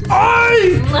here.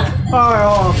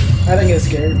 Oh, I didn't get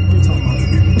scared. What are you talking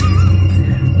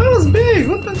about? That was big.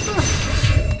 What the fuck?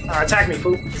 Oh, attack me,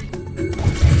 poop.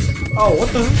 Oh, what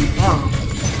the? Oh,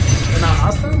 they're not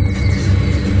hostile?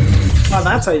 Oh,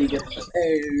 that's how you get them.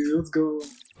 Hey, let's go.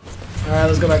 All right,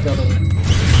 let's go back the other way.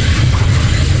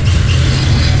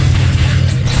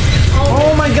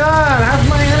 Oh my god, half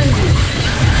my energy!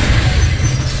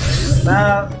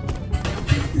 That...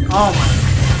 Oh my...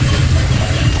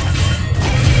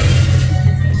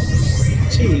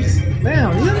 Jeez.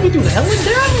 Damn, you let me do hella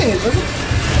damage!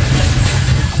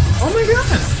 Oh my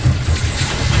god!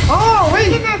 Oh, wait!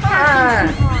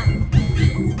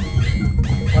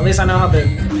 At least I know how the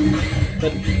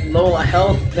low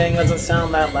health thing doesn't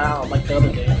sound that loud like the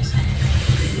other games.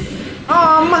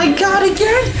 Oh my god,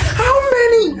 again? How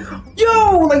many?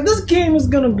 Yo, like this game is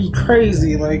gonna be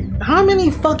crazy. Like, how many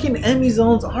fucking enemy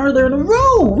zones are there in a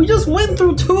row? We just went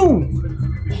through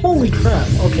 2. Holy crap.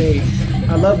 Okay,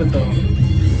 I love it though.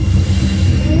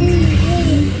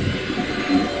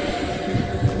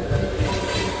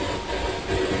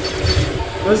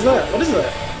 What is that? What is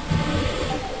that?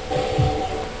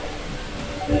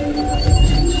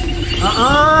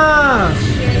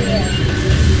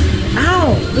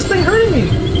 Ow! This thing hurting me!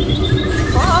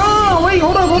 Wait,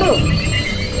 hold up, hold up!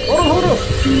 Hold up!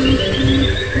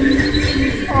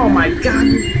 Oh my god!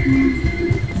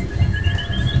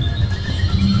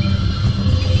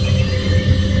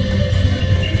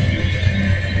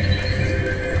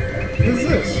 What is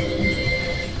this?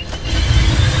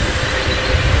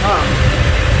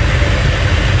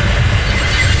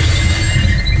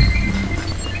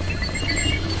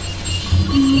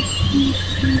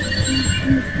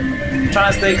 I'm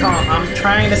trying to stay calm. I'm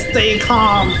trying to stay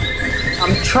calm.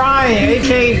 I'm trying.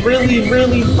 AK, really,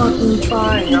 really fucking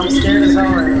trying. I'm scared as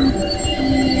hell right now.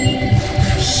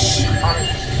 Shh.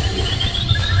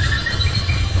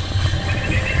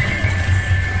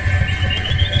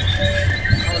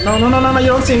 No, you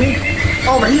don't see me.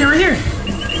 Oh, right here.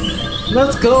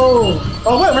 Let's go.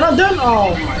 Oh, wait, we're not done?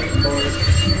 Oh, my lord.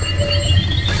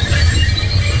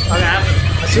 Okay, I'm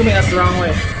assuming that's the wrong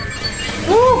way.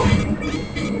 Woo!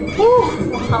 Woo!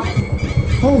 Wow.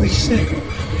 Holy shit.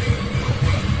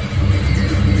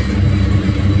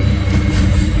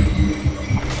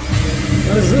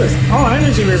 What is this? Oh,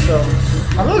 energy refill.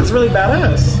 Oh, that looks really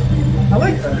badass. I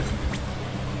like that.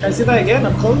 Can I see that again?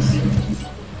 I'm close.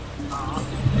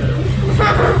 I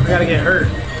gotta get hurt.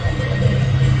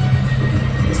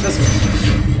 What's this one?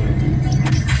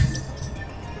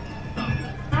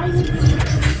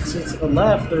 So to the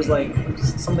left, there's like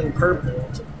something purple.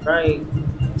 To the right,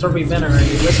 it's where we've been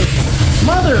already. Listen,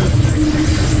 mother!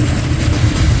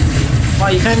 Wow,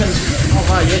 you can't even. Oh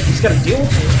wow, you just gotta deal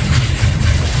with it.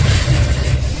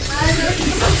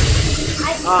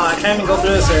 Ah, I can't even go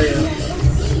through this area.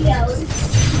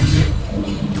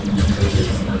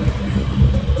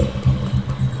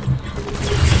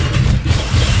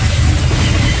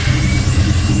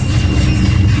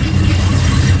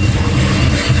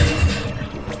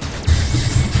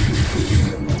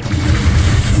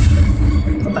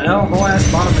 What the hell? Whole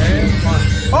ass bottom area?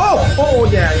 Oh,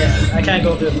 yeah. I can't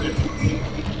go through there.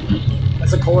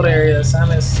 That's a cold area.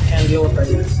 Samus can't deal with that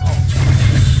yet. Oh.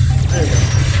 There you go.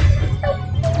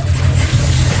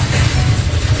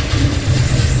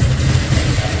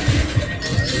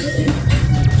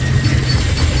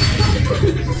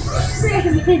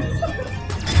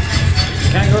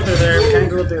 Can't go through there. Can't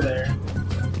go through there.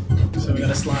 So we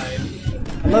gotta slide.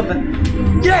 I love that.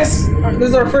 Yes! This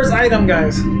is our first item,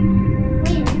 guys.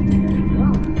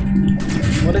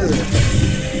 What is it?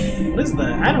 What is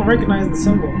that? I don't recognize the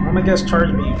symbol. I'm gonna guess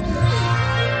charge beam.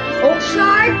 Oh,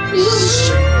 charge beam!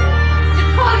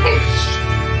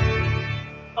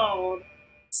 Oh,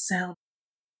 sound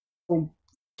so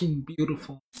fucking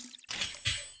beautiful.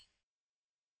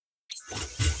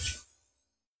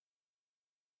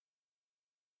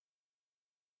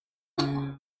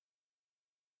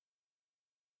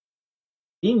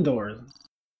 Beam doors.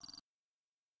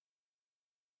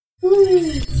 Ooh,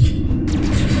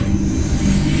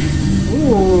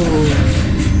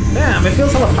 damn! It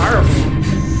feels hella powerful.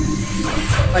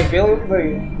 Like feel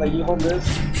like you hold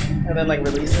this and then like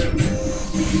release it.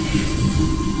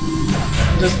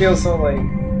 It just feels so like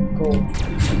cool.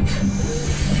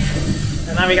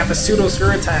 And now we got the pseudo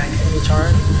screw attack in the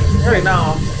charge. You already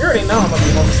know I'm gonna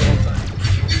be holding this the whole time.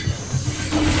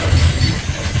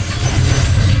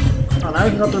 Oh, now we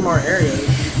can go through more areas.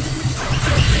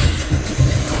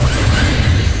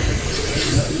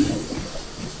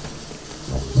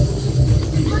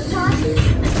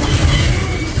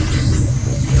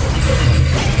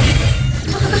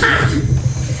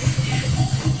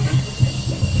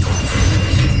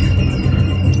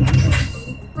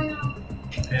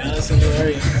 Yeah, that's a new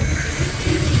area.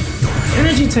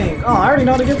 Energy tank! Oh, I already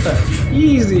know how to get that.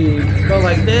 Easy. Go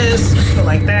like this, go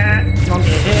like that. Don't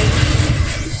get hit.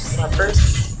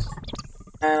 First.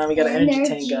 And we got an energy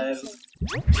tank, guys.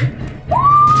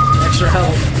 Extra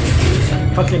health.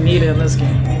 Fucking need it in this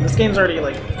game. This game's already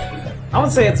like, I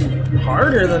would say it's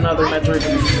harder than other Metroid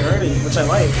games already, which I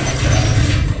like.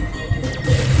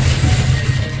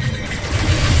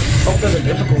 Hope there's a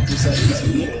difficulty setting so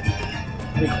you need it.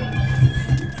 Pretty cool.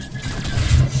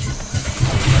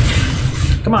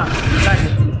 Come on, attack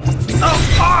me. Oh,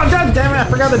 god damn it! I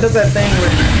forgot that does that thing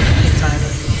where you time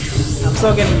it. I'm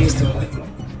still getting used to it.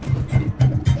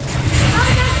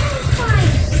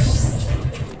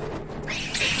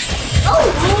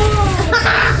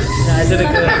 Yeah, I did it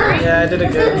good. Yeah, I did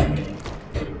it good.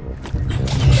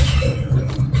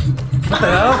 What the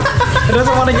hell? It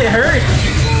doesn't want to get hurt.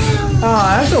 Oh,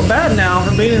 I feel bad now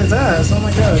for beating his ass. Oh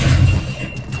my god.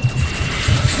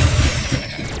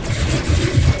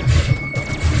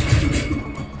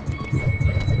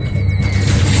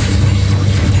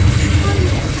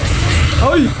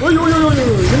 Oi! Oi! Oi! Oi! Oi!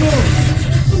 Leave me alone.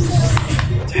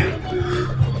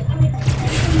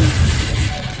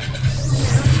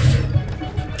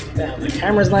 Damn, the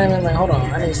camera's not even like, hold on,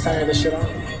 I need to turn this shit on.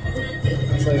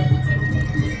 It's like,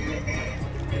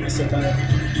 it's so bad.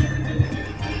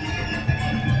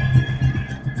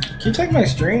 Can you check my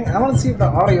stream? I want to see if the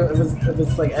audio, if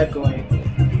it's like echoing.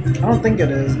 I don't think it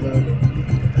is, but.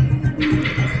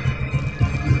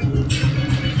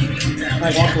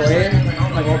 Like walk away?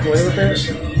 Like walk away with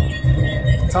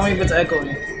it? Tell me if it's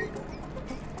echoing.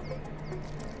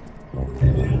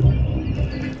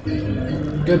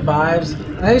 Good vibes.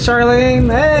 Hey Charlene,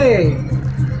 hey!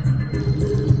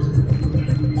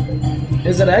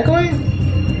 Is it echoing?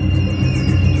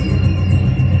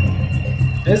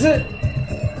 Is it?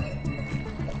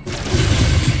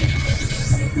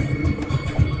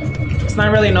 It's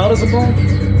not really noticeable?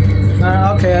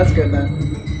 Okay, that's good then.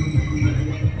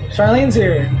 Charlene's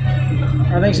here.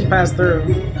 I think she passed through.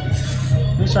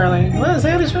 Hey Charlene. What?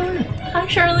 Say hi to Charlene. Hi,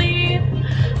 Charlene.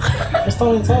 Just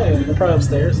told me to tell you. They're probably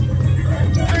upstairs.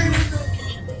 Okay.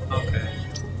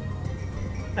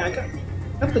 Yeah,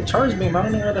 I got the charge beam. I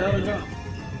don't know where the hell to go.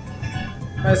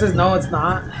 It says no, it's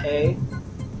not. Hey.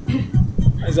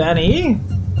 Is that an E?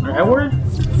 Or Edward?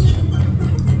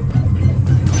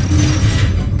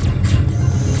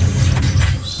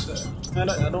 Shit.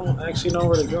 I don't actually know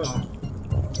where to go.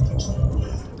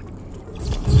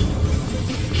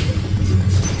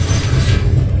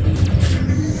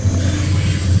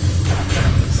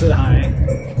 Say hi.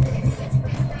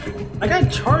 I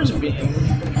got charge beam.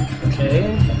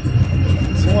 Okay.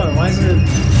 So what? Why is it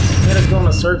made us go in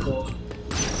a circle?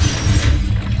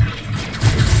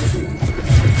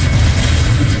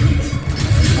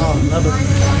 Oh, another.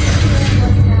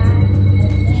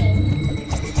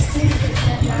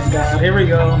 God, here we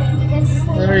go.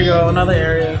 Here we go. Another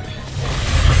area.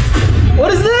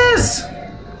 What is this?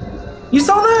 You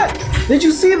saw that? Did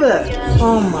you see that?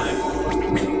 Oh my.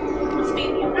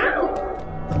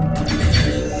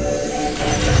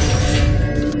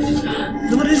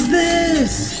 What is this?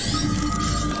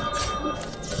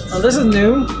 Oh, this is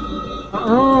new? I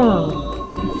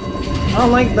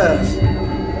don't like that.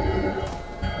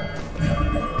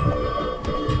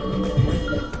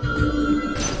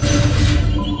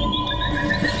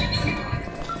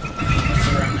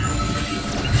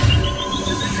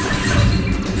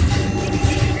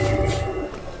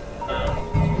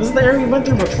 This is the area we went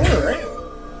through before, right?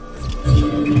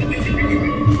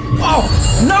 Oh!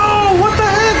 No! What the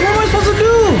heck? What am I supposed to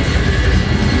do?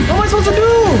 What am I supposed to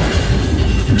do?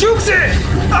 Jukes it!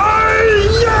 Ay!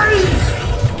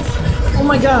 Oh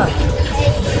my god.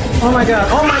 Oh my god.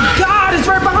 Oh my god! It's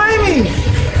right behind me!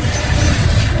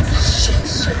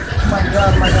 Shit. Oh my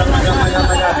god, my god, my god, my god,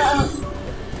 my god.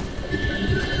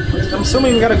 I'm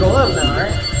assuming we gotta go up now,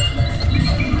 right?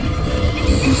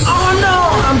 Oh no!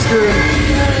 I'm screwed.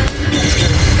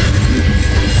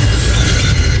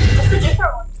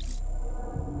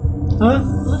 Huh?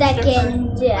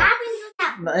 Second. Yeah,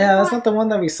 that's not the one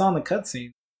that we saw in the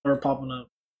cutscene. Or popping up.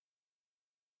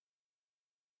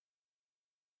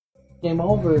 Game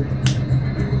over.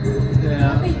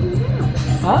 Yeah.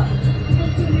 Huh?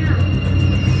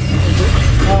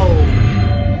 Oh.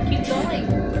 Keep going.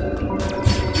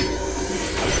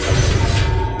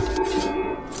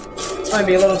 This might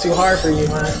be a little too hard for you,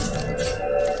 man.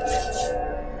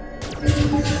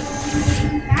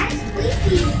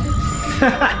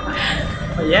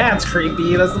 Yeah, it's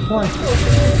creepy. That's the point.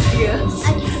 Yes.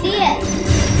 I can see it.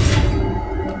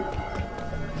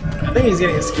 I think he's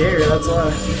getting scared. That's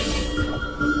why.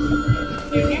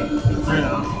 I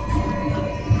know.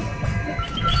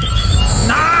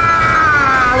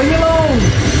 Nah! Leave me alone!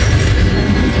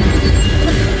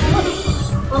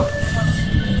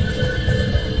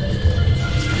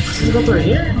 Should we go through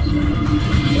here?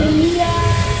 Yeah.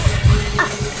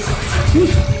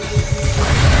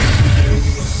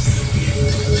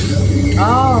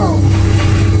 Oh!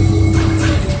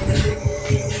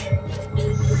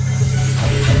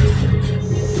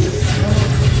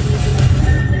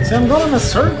 See, I'm going in a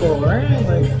circle, right?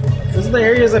 Like, this is the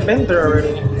areas I've been through already.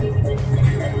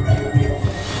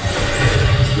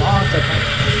 It's locked, I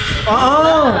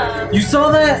Oh, you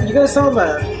saw that? You guys saw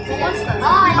that? What's that?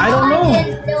 I don't know.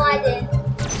 No, I did.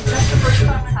 That's the first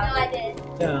time it No, I happened.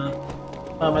 did.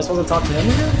 Yeah. Am I supposed to talk to him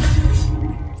again?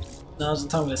 No, it's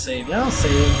time to save. Yeah, I'll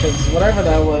save because whatever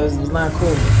that was not cool.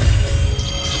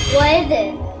 What is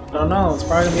it? I don't know. It's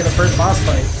probably gonna be the first boss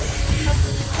fight.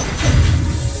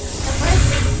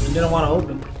 You didn't want to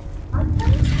open.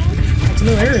 It's a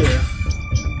new area.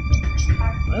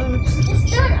 What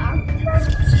It's done.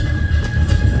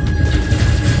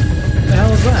 the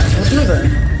hell is that? What's through there?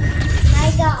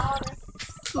 I got all the...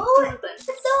 Oh, it's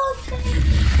so okay.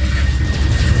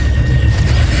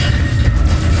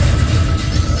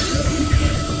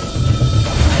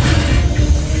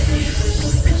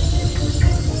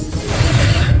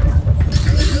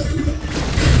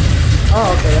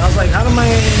 Oh, okay. I was like, how am I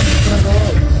gonna go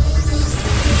up?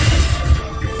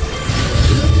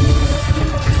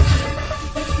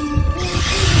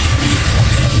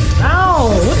 Ow!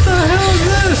 What the hell is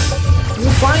this? Is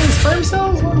it flying sperm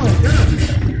cells? Oh my god.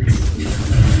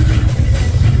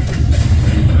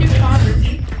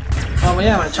 Oh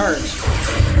yeah, my charge.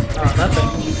 Oh, nothing.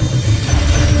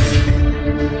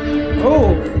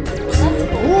 Oh!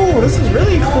 This is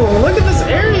really cool. Look at this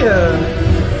area.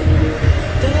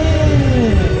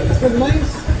 Dang. This looks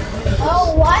nice.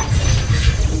 Oh, what?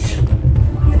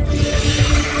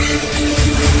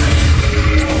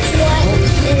 What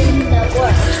in the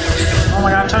world? Oh my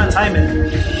god, I'm trying to time it.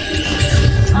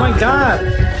 Oh my god.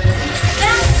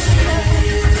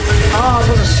 Oh, I was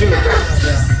supposed to shoot.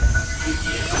 Okay.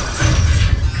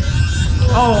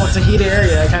 Oh, it's a heated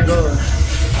area. I can't go there.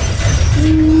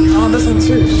 Oh, this one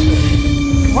too.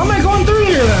 Why am I going through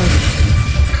here then?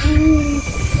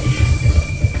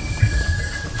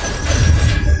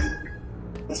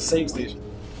 It's a save station.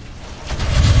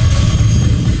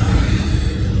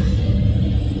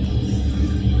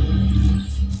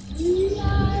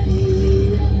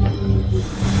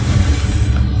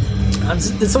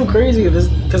 It's so crazy because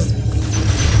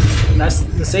that's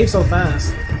the save so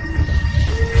fast.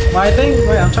 But I think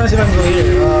wait, I'm trying to see if I can go here.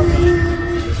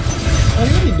 What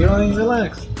are you doing?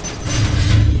 Relax.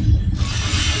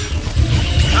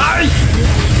 I'm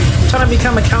trying to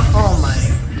become a count. Oh my!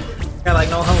 Got like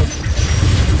no hope.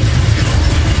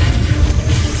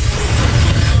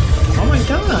 Oh my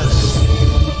gosh!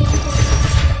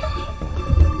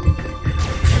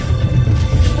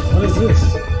 What is this?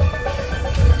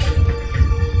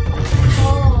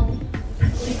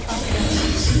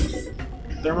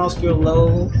 Thermals fuel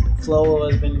low flow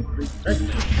has been restricted.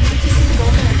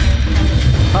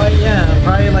 Oh yeah,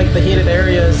 probably like the heated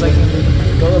areas I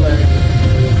can go there.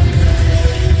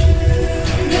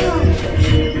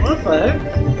 What the heck?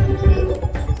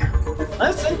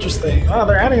 That's interesting. Wow,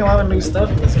 they're adding a lot of new stuff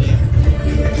in this game.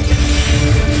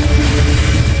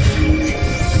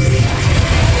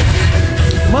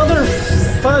 Mother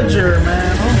fudger,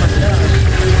 man. Oh my god.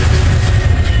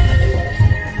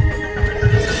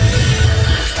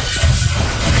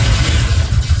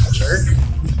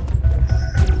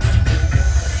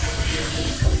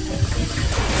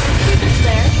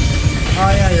 Oh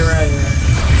yeah, you're right,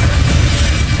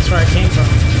 That's where I came from.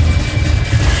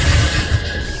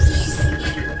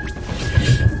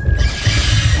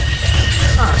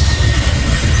 Ah.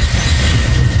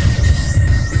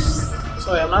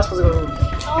 Sorry, I'm not supposed to go.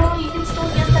 Oh, you can still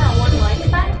get that one life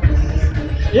back?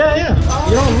 Yeah, yeah. Oh.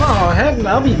 You don't know. Heck,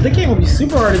 the game will be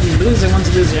super hard if you lose it once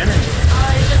you lose your energy.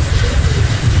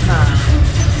 Nah.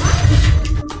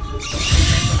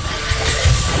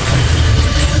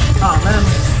 Oh man.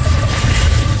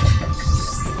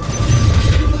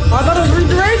 Oh, I thought it was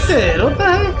redirected! What the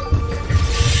heck?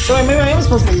 So maybe I am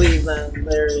supposed to leave then,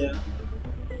 the area.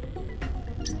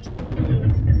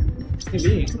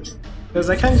 Maybe. Because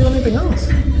I can't do anything else.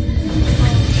 I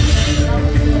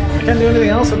can't do anything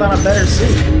else without a better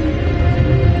suit.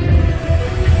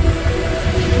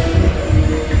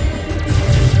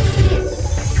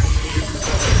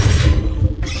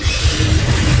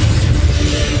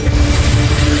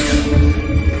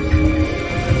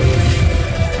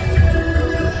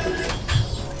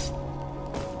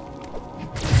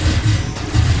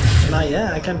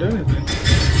 Yeah, I can't do anything.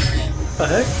 What the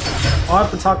heck? I'll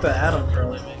have to talk to Adam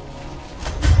probably.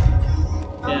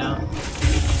 Yeah.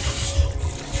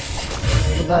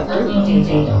 What that do?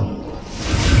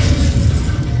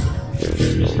 There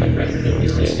is no record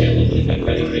of the sale of the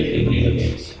Metroid video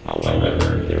games.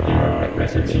 However, there are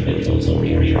records of videos over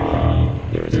here.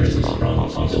 There is a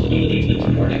strong possibility that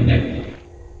you are connected.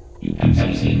 You have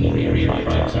seen the area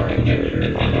tribes are together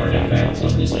and artifacts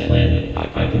on this planet.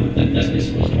 I believe that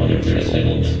this was one of their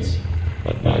settlements.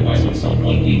 But why would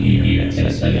someone give you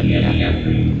access that you have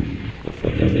proved? The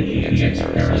But the GX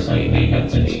parasite may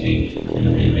have been escaped from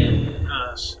within.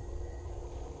 Gosh.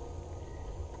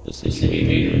 The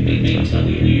situation remains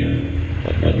unclear,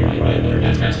 but when your rider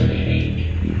has fascinating,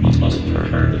 you must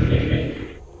return to the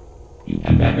game. You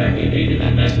have activated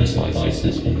a massive supply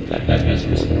system that has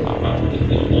risen power to the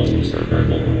closed server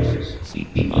doors.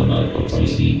 Seeking unlock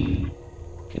OCC.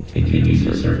 Continue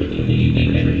to search for the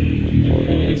unique energy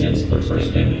portal against the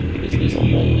first enemy. It is the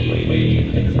only way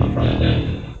you can confront them.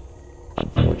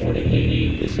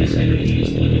 Unfortunately, this energy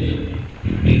is limited.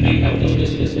 You may have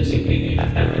noticed this dissipating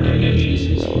after an enemy is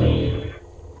destroyed.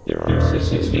 There are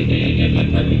 6 remaining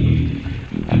enemies.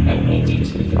 You have no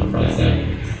means to confront them.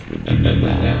 Remember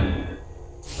that.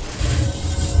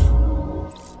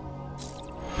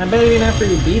 I bet even after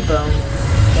you beat them,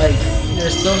 like, you're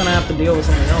still gonna have to deal with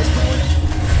something else, probably.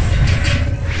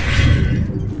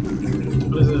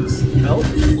 What is this? Help?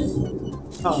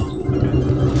 Oh, okay.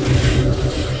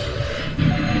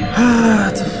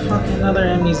 It's a fucking another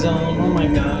enemy zone. Oh my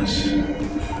gosh.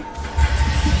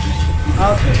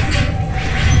 Okay.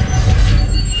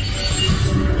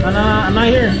 Oh, no, I'm not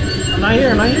here. I'm not here.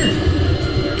 I'm not here.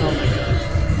 Oh my gosh.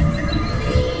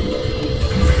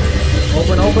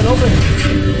 Open, open, open.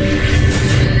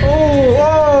 Oh,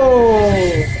 oh!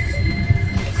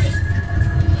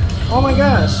 Oh my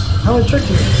gosh. How it tricked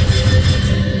me.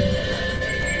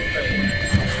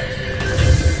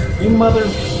 You mother...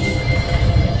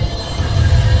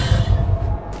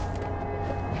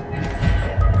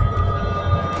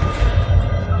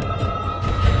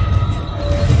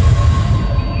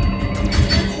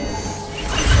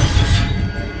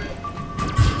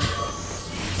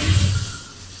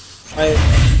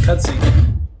 Cutscene.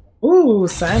 Ooh,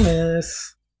 Samus.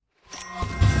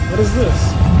 What is this?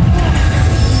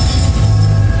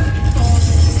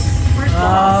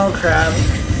 Oh crap.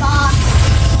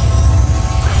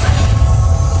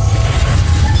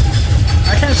 I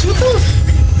can't shoot those?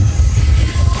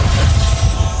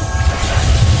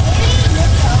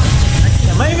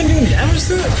 Am I even doing damage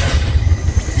to it?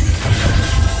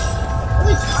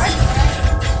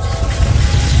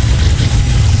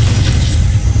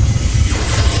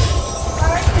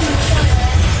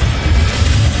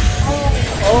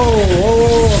 Oh,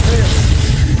 whoa, okay.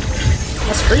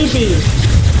 That's creepy.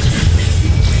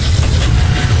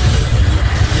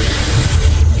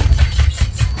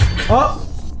 Oh!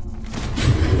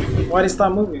 Why'd he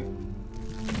stop moving?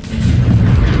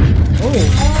 Oh.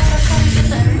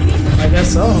 I guess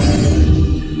so.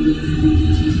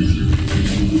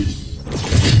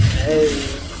 Hey.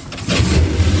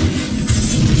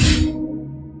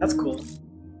 That's cool.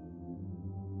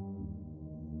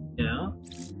 Yeah.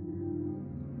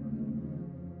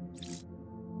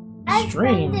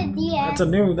 Stream.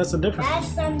 That's a different.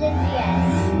 That's from the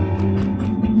DS.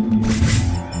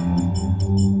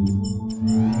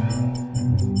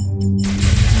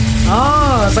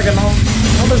 Oh, it's like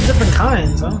all those different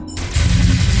kinds, huh?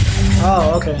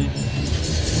 Oh, okay.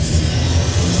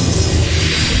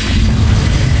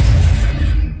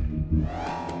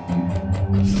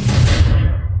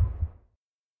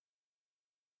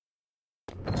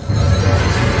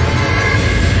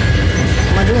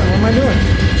 What am I doing? What am I doing?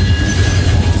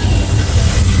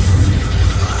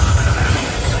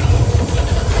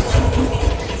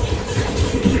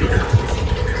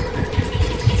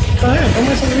 What the heck? What am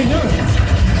I supposed to be doing?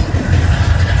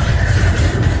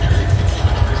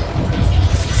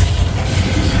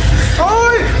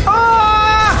 Oh!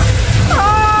 Ah!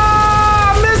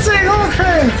 Ah! I'm missing!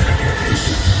 Okay!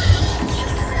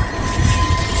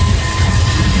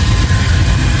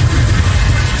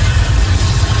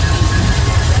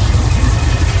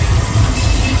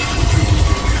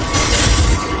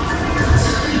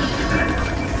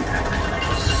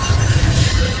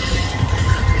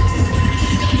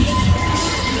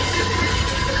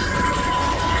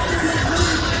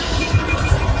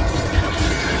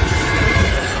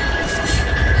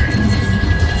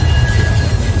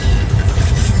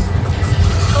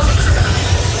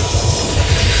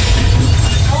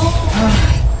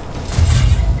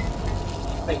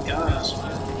 My gosh,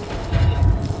 man.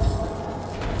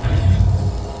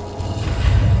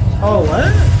 Oh,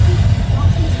 what?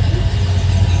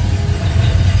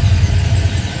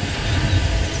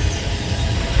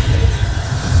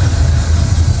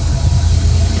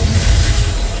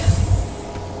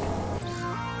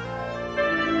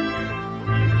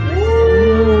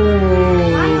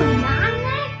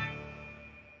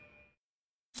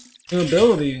 New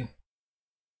ability.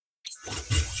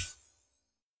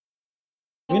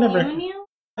 We never.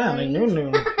 Yeah, like new.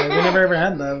 Like, we never ever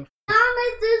had that.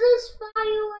 Thomas, there's a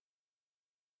spider.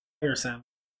 Here, Sam.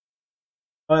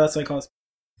 Oh, that's what I call it.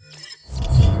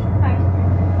 Spider.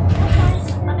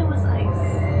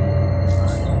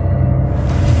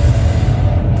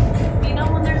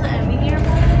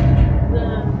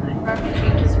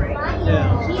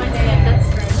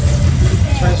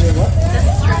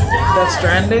 Death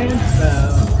Stranding?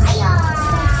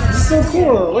 This is so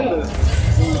cool. Look at this.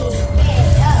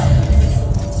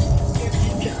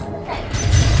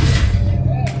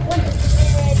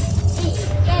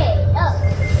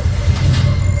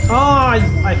 Oh,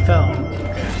 I fell.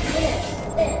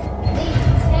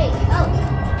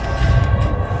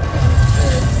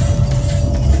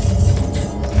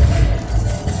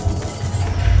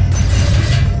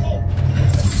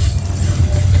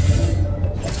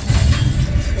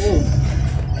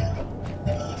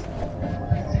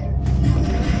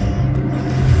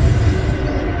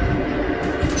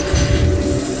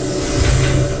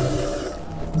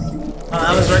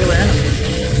 That was regular enemies.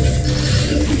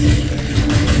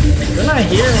 They're not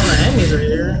here when the enemies are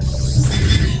here.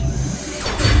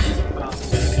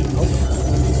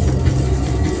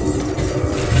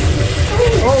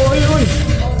 Oh, wait.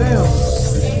 Damn.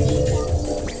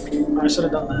 I should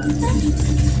have done that.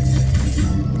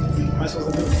 What am I supposed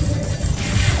to do?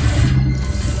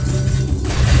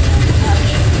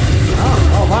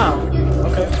 Oh, wow.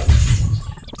 Okay.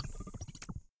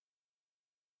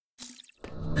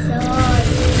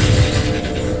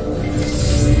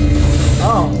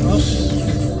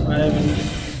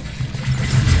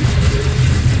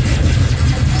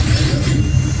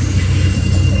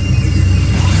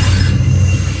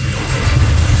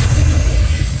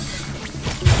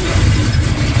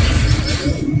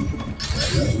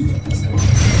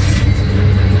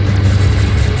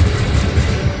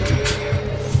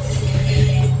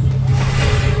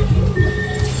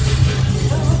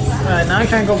 Alright, now I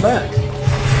can't go back.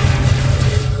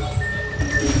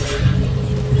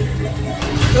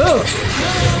 Oh!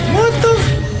 What the?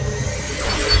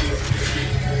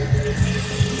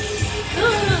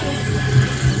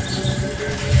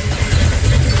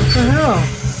 What the hell?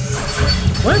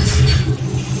 What?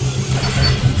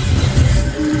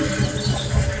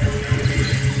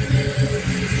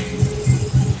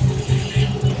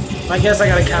 I guess I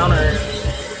gotta counter it.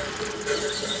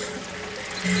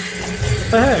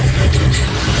 What the heck?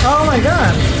 Oh my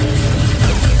god!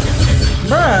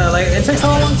 Bruh, like, it takes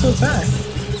how long to attack?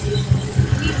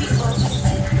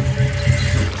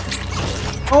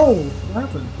 Oh! What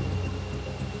happened?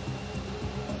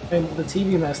 Hey, the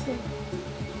TV messed up.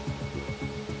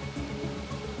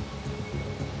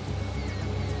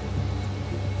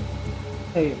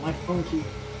 Hey, my phone keeps...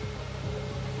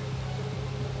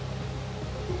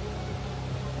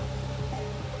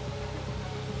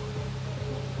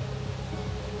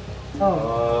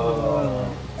 Oh.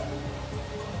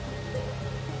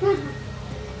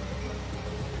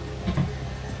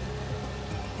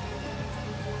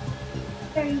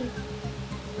 Okay.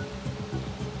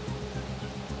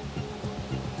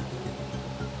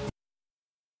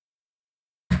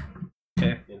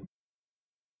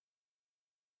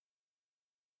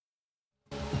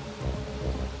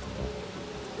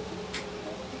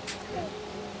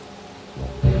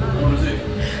 What is it?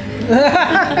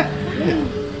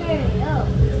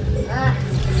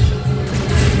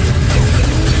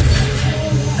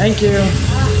 Thank you.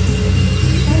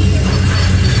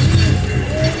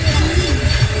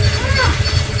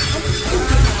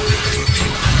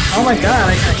 Oh my god,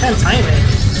 I can't time it.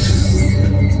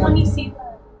 When you see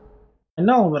that. I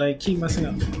know, but I keep messing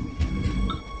up.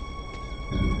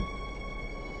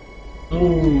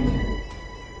 Ooh.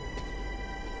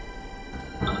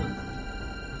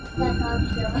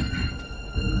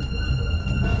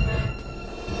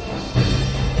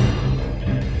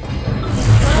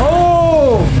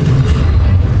 Oh!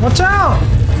 Watch out!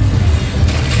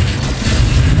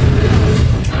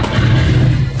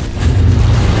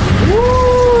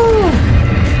 Woo!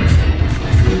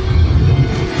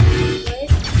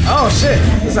 Oh shit!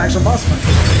 This is actual boss fight.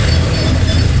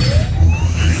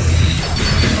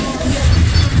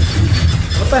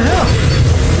 What the hell?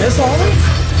 Miss all of them?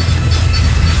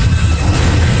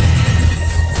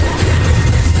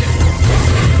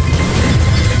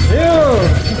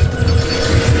 Ew!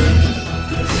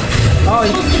 Oh,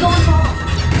 you...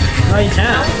 No, you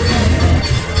can't.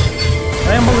 I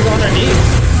am supposed to go underneath.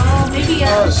 Oh, maybe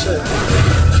yeah. Oh, shit.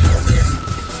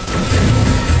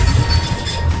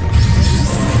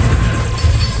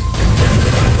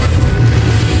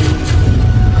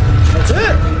 That's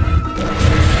it!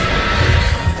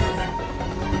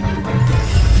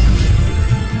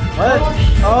 What?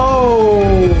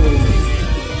 Oh!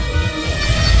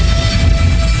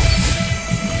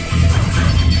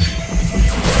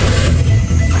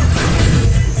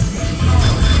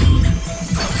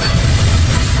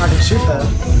 I can shoot that.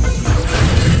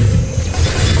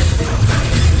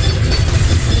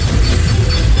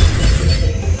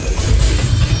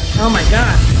 Oh my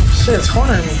god. Shit, it's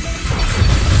cornering me.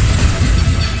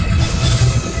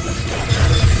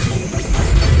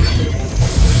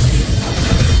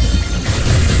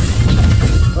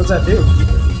 that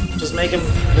do? Just make him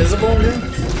visible again?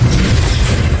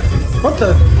 What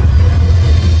the?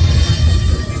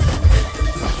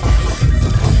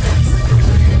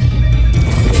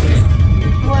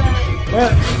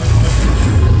 What?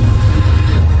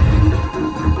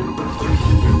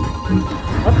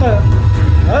 What the?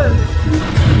 What?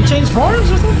 You changed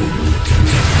forms or something?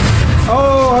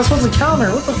 Oh, I was supposed to counter.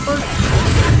 What the fuck?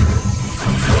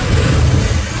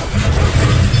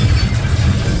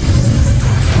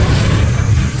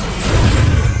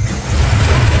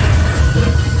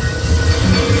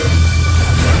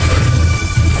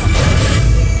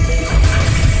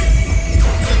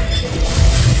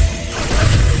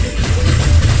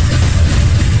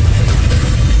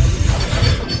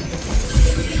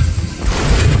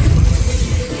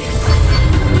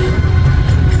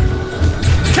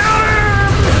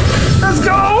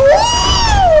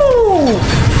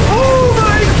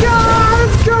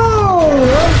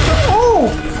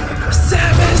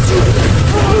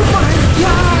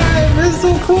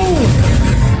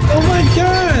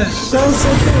 That was so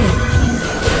cool.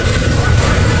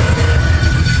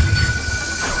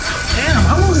 Damn,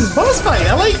 how long was this boss fight?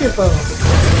 I like it though.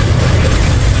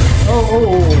 Oh.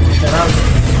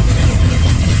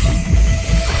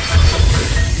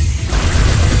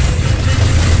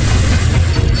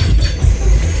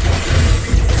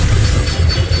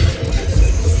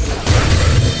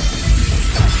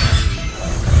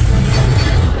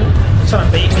 Trying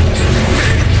to bait me.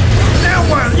 That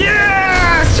one,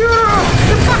 yeah! Shoot him!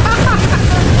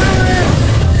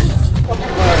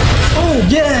 Oh,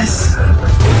 yes!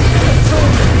 So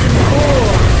cool.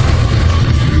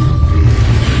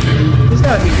 He's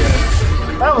gotta be good.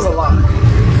 That was a lot.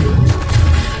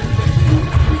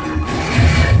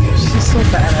 She's so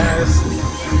badass.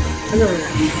 Look at her.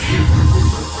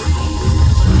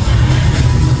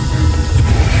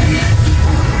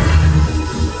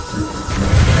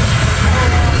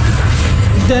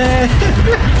 Dead.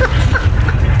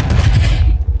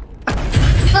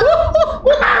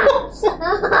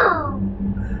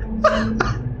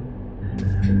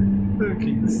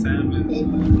 Fucking savage.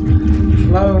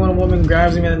 Love it when a woman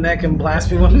grabs me in the neck and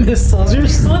blasts me with missiles. You're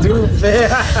stupid.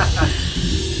 I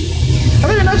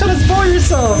think you're not trying to spoil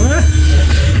yourself, man.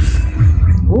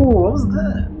 Ooh, what was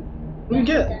that? What did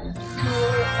you get?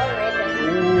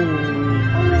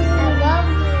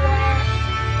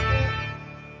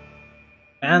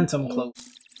 Phantom cloak.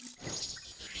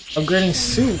 Upgrading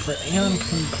suit for alien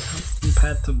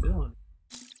compatibility.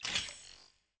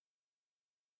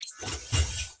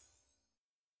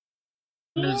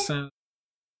 Understand.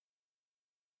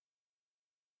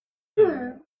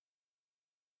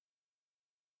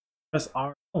 Press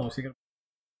R. Oh, so you gotta...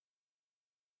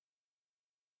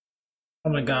 Oh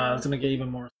my god, it's gonna get even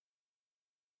more.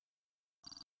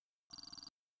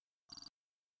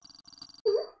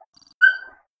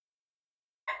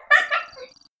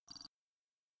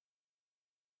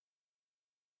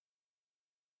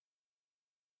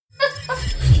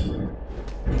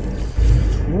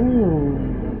 Ooh.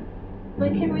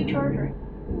 When can we charge her?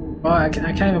 Oh, I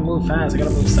can't even move fast. I gotta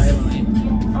move silently.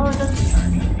 Oh, it doesn't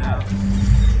charge her.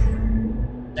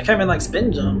 I can't even like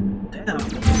spin jump. Damn.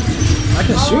 I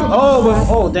can shoot. Oh, but,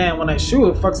 oh damn! When I shoot,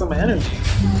 it fucks up my energy.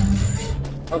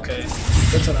 Okay,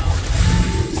 good to know.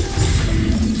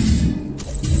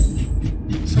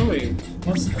 So wait,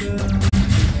 what's the?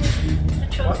 The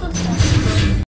chosen